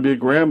 And you're going to be a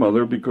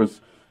grandmother because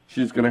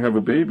she's going to have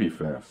a baby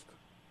fast.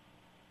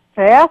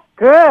 That's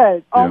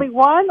good. Only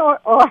one or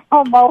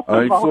multiple?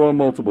 I saw a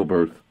multiple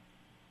birth.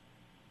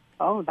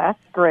 Oh, that's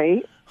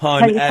great.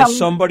 Hon, as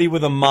somebody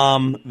with a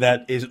mom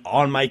that is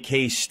on my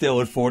case still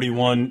at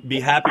 41,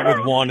 be happy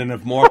with one, and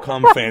if more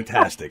come,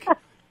 fantastic.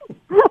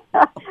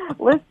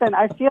 Listen,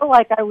 I feel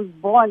like I was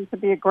born to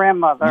be a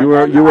grandmother. You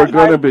are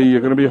going to be.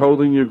 You're going to be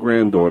holding your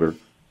granddaughter.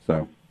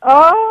 So.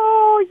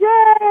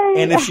 Oh,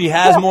 yay! And if she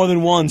has more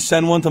than one,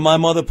 send one to my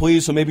mother,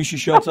 please, so maybe she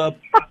shuts up.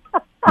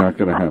 Not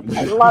going to happen.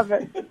 I love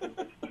it.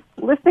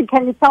 Listen,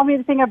 can you tell me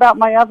anything about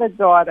my other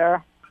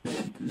daughter?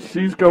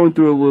 She's going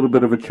through a little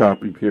bit of a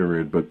choppy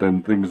period, but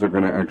then things are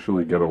going to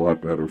actually get a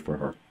lot better for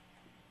her.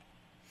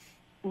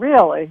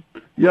 Really?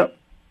 Yep.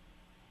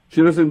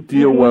 She doesn't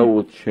deal well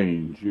with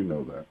change. You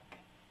know that.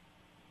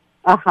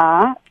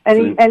 Uh-huh.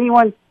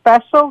 Anyone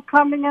special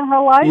coming in her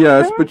life?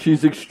 Yes, too? but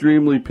she's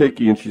extremely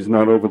picky, and she's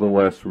not over the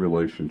last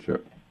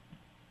relationship.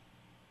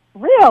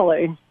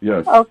 Really?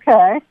 Yes.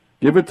 Okay.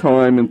 Give it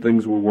time, and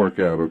things will work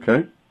out,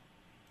 okay?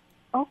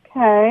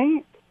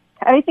 Okay.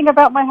 Anything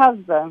about my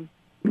husband?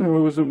 No, I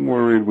wasn't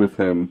worried with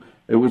him.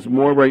 It was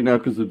more right now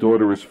because the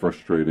daughter is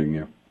frustrating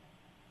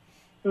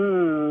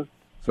you.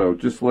 So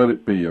just let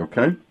it be,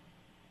 okay?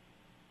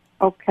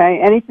 Okay.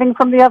 Anything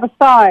from the other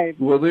side?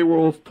 Well, they were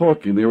all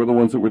talking. They were the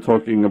ones that were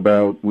talking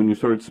about, when you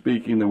started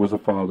speaking, there was a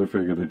father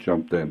figure that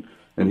jumped in,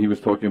 and he was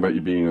talking about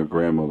you being a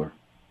grandmother.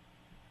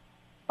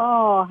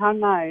 Oh, how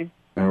nice.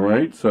 All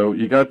right, so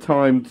you got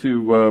time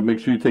to make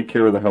sure you take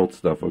care of the health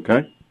stuff,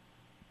 okay?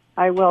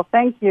 I will.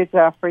 Thank you,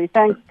 Jeffrey.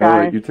 Thanks, All guys.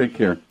 right, you take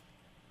care.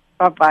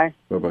 Bye-bye.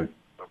 Bye-bye.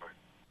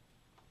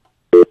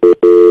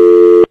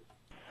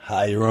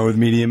 Hi, you're on with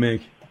Media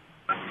Mink.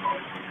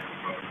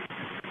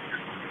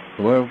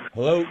 Hello?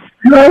 Hello?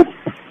 Hello?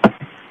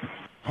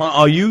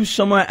 Are you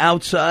somewhere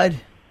outside?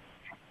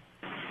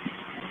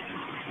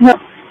 No.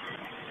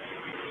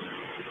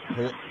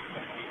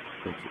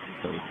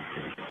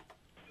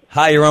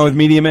 Hi, you're on with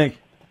Media Mink.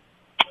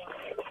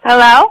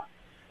 Hello?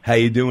 How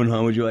you doing,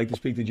 hon? Would you like to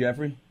speak to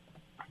Jeffrey?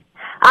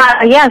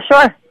 Yeah,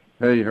 sure.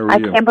 Hey, how are I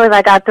you? can't believe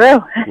I got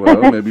through.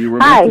 Well, maybe you were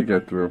Hi. meant to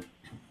get through.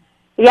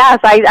 Yes,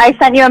 I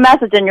sent you a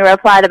message and you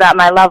replied about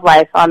my love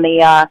life on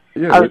the,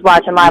 I was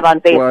watching live on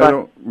Facebook. Well, I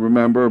don't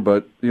remember,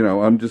 but,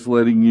 I'm just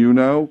letting you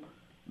know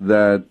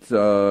that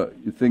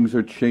things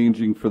are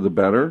changing for the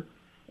better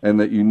and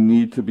that you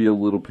need to be a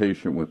little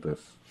patient with this.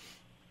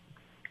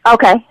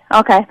 Okay,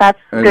 that's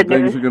And good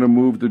things news. are going to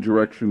move the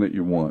direction that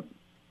you want.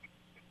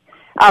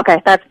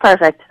 Okay, that's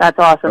perfect. That's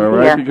awesome All to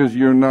right, hear. because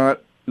you're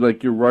not,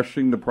 you're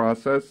rushing the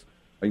process.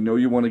 I know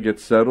you want to get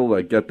settled.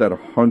 I get that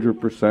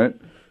 100%.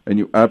 And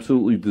you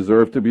absolutely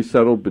deserve to be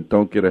settled, but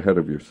don't get ahead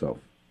of yourself.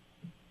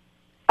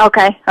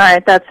 Okay, all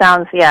right, that's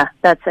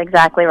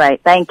exactly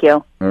right. Thank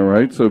you. All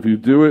right, so if you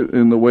do it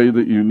in the way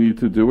that you need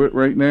to do it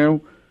right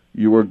now,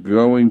 you are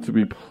going to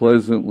be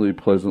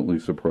pleasantly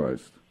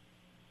surprised.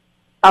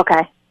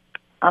 Okay,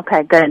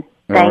 good.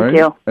 All Thank right?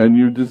 you. And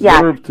you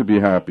deserve to be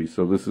happy,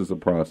 so this is a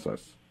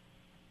process.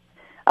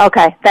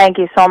 Okay, thank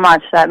you so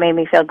much. That made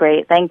me feel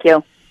great. Thank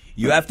you.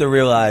 You have to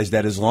realize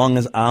that as long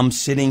as I'm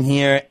sitting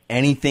here,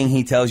 anything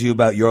he tells you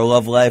about your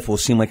love life will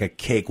seem like a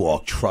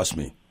cakewalk. Trust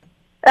me.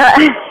 That's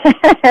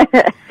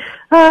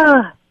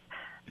yeah.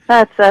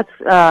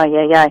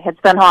 It's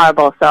been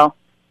horrible, so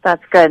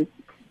that's good.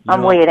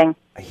 I'm waiting.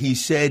 He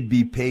said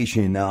be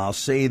patient. Now, I'll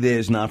say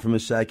this, not from a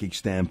psychic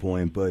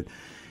standpoint, but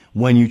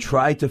when you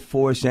try to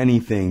force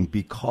anything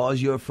because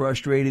you're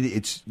frustrated,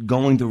 it's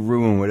going to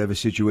ruin whatever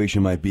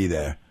situation might be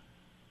there.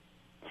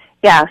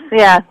 Yes,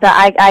 yeah,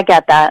 I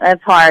get that.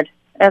 It's hard.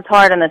 It's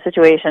hard in the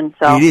situation.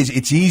 So It is.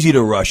 It's easy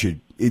to rush it.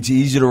 It's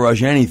easy to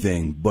rush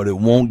anything, but it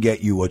won't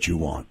get you what you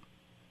want.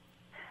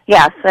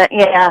 yes,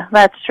 yeah,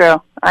 that's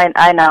true.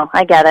 I know.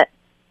 I get it.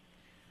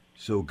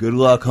 So good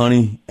luck,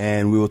 honey,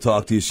 and we will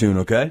talk to you soon,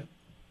 okay?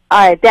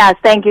 All right, Dad.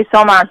 Thank you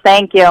so much.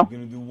 Thank you. I'm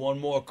going to do one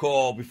more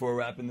call before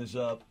wrapping this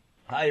up.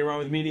 Hi, you're on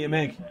with Media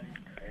Mink.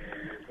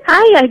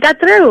 Hi, I got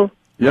through.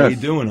 How Yes. you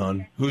doing,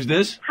 hon? Who's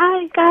this?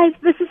 Hi, guys.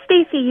 This is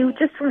Stacy. You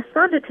just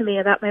responded to me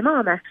about my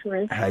mom,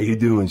 actually. How you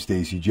doing,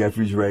 Stacy?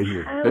 Jeffrey's right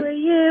here. How are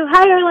you?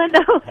 Hi, Orlando.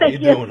 How Thank you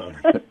doing,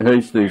 hon?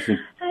 Hey, Stacy.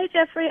 Hi,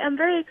 Jeffrey. I'm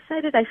very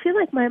excited. I feel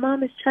like my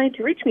mom is trying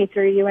to reach me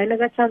through you. I know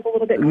that sounds a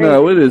little bit crazy.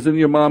 No, it isn't.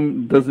 Your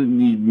mom doesn't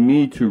need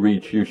me to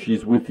reach you.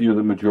 She's with you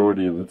the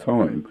majority of the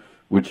time,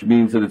 which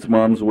means that it's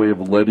mom's way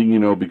of letting you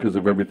know, because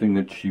of everything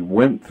that she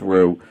went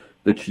through,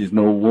 that she's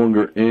no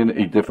longer in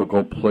a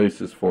difficult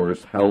place as far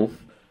as health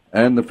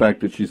and the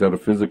fact that she's out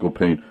of physical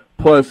pain.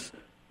 Plus,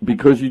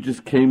 because you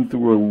just came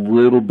through a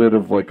little bit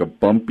of like a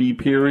bumpy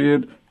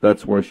period,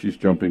 that's why she's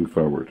jumping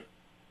forward.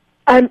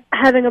 I'm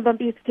having a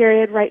bumpy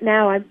period right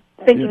now. I'm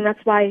thinking that's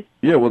why.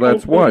 Yeah, well,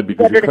 that's why,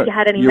 because wondered if you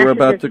had any you're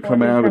about messages to for come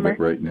me out of from it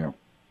her. right now.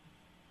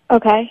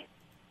 Okay.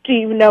 Do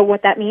you know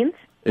what that means?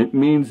 It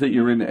means that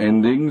you're in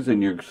endings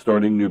and you're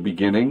starting new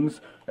beginnings,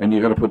 and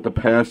you got to put the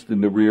past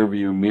in the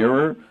rearview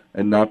mirror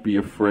and not be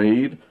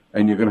afraid,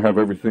 and you're going to have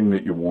everything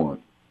that you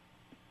want.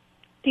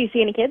 Do you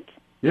see any kids?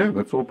 Yeah,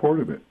 that's all part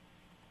of it.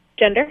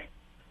 Gender?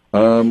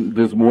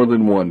 There's more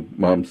than one,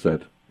 Mom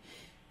said.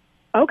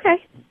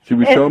 Okay. She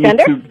was showing me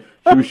gender?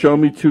 she was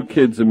showing me 2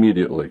 kids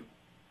immediately.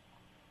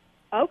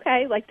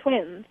 Okay, like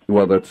twins.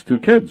 Well, that's 2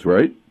 kids,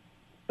 right?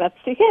 That's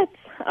 2 kids.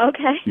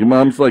 Okay. Your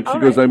mom's like, she All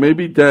goes, right. I may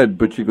be dead,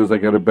 but she goes, I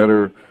got a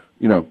better,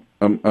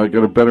 I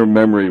got a better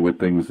memory with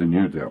things than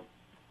you do.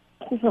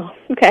 Oh,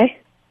 okay.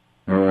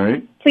 All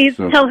right? Please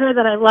So- tell her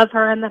that I love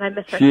her and that I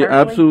miss her She terribly.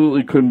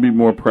 absolutely couldn't be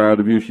more proud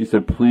of you. She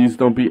said, please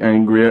don't be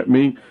angry at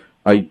me.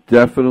 I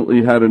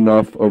definitely had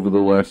enough over the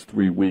last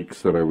 3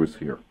 weeks that I was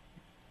here.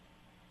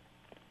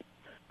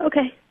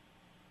 Okay.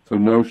 So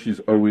know she's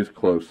always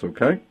close,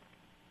 okay?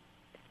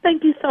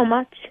 Thank you so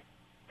much.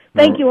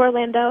 Thank you,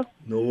 Orlando.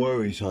 No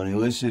worries, honey.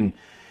 Listen,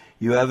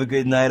 you have a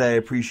good night. I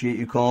appreciate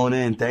you calling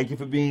in. Thank you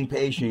for being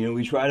patient.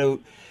 We try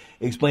to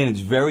explain it's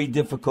very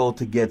difficult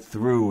to get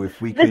through if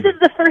we This could. is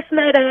the first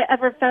night I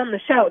ever found the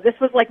show. This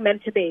was like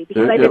meant to be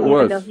because I It didn't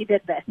was. even know he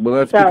did this. Well,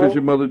 that's So, because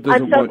your mother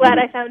doesn't I'm so want glad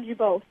you I found you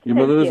both. Your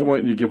Thank mother doesn't you.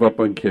 want you to give up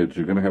on kids.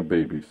 You're going to have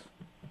babies.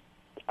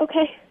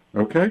 Okay.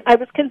 Okay? I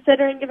was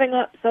considering giving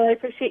up, so I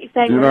appreciate you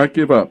saying Do that. not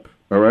give up,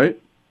 all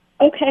right?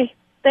 Okay.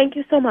 Thank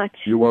you so much.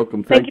 You're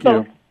welcome. Thank you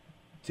both.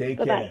 Take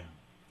Bye-bye.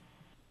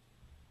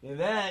 care. And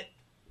that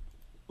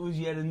was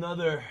yet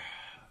another.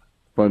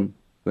 Fun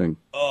thing.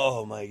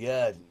 Oh my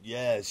God!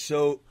 Yeah.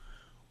 So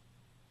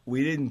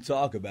we didn't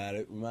talk about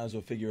it. We might as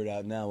well figure it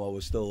out now while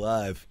we're still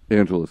alive.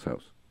 Angela's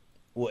house.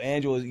 Well,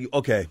 Angela's.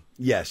 Okay.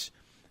 Yes.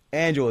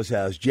 Angela's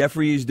house.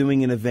 Jeffrey is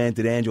doing an event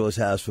at Angela's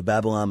house for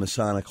Babylon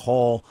Masonic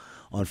Hall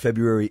on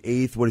February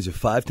 8th. What is it?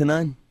 5 to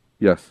 9.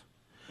 Yes.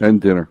 And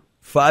dinner.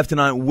 5 to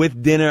 9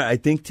 with dinner. I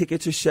think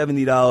tickets are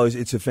 $70.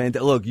 It's a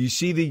fantastic. Look, you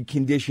see the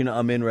condition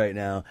I'm in right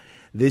now.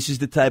 This is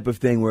the type of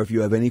thing where if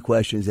you have any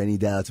questions, any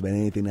doubts about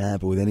anything that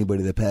happened with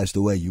anybody that passed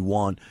away, you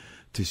want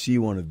to see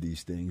one of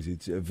these things.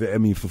 It's,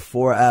 for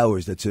 4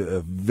 hours, that's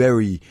a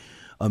very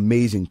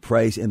amazing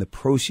price, and the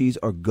proceeds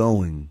are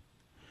going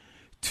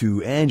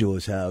to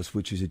Angela's House,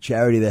 which is a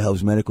charity that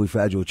helps medically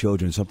fragile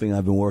children. Something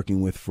I've been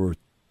working with for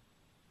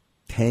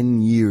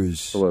 10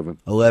 years,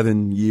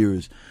 11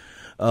 years.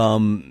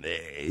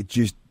 It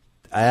just,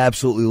 I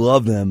absolutely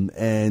love them.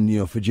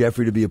 And, for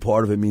Jeffrey to be a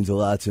part of it means a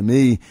lot to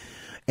me.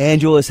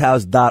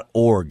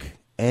 AngelusHouse.org.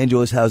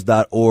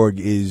 AngelusHouse.org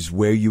is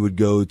where you would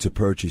go to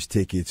purchase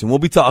tickets. And we'll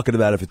be talking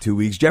about it for 2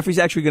 weeks. Jeffrey's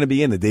actually going to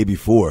be in the day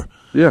before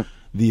the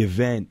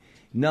event.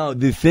 No,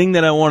 the thing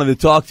that I wanted to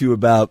talk to you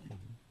about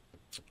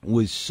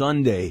was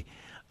Sunday.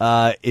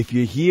 If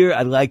you're here,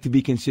 I'd like to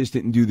be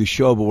consistent and do the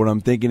show, but what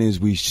I'm thinking is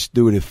we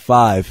do it at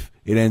 5.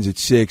 It ends at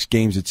 6.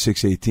 Game's at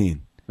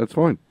 6:18. That's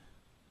fine.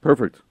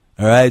 Perfect.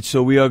 All right,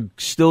 so we are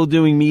still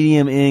doing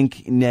Medium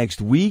Inc. next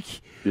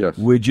week. Yes.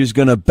 We're just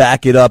going to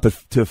back it up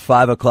to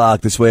 5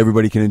 o'clock. This way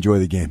everybody can enjoy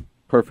the game.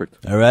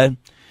 Perfect. All right?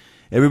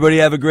 Everybody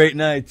have a great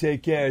night.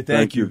 Take care.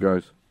 Thank you.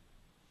 Guys.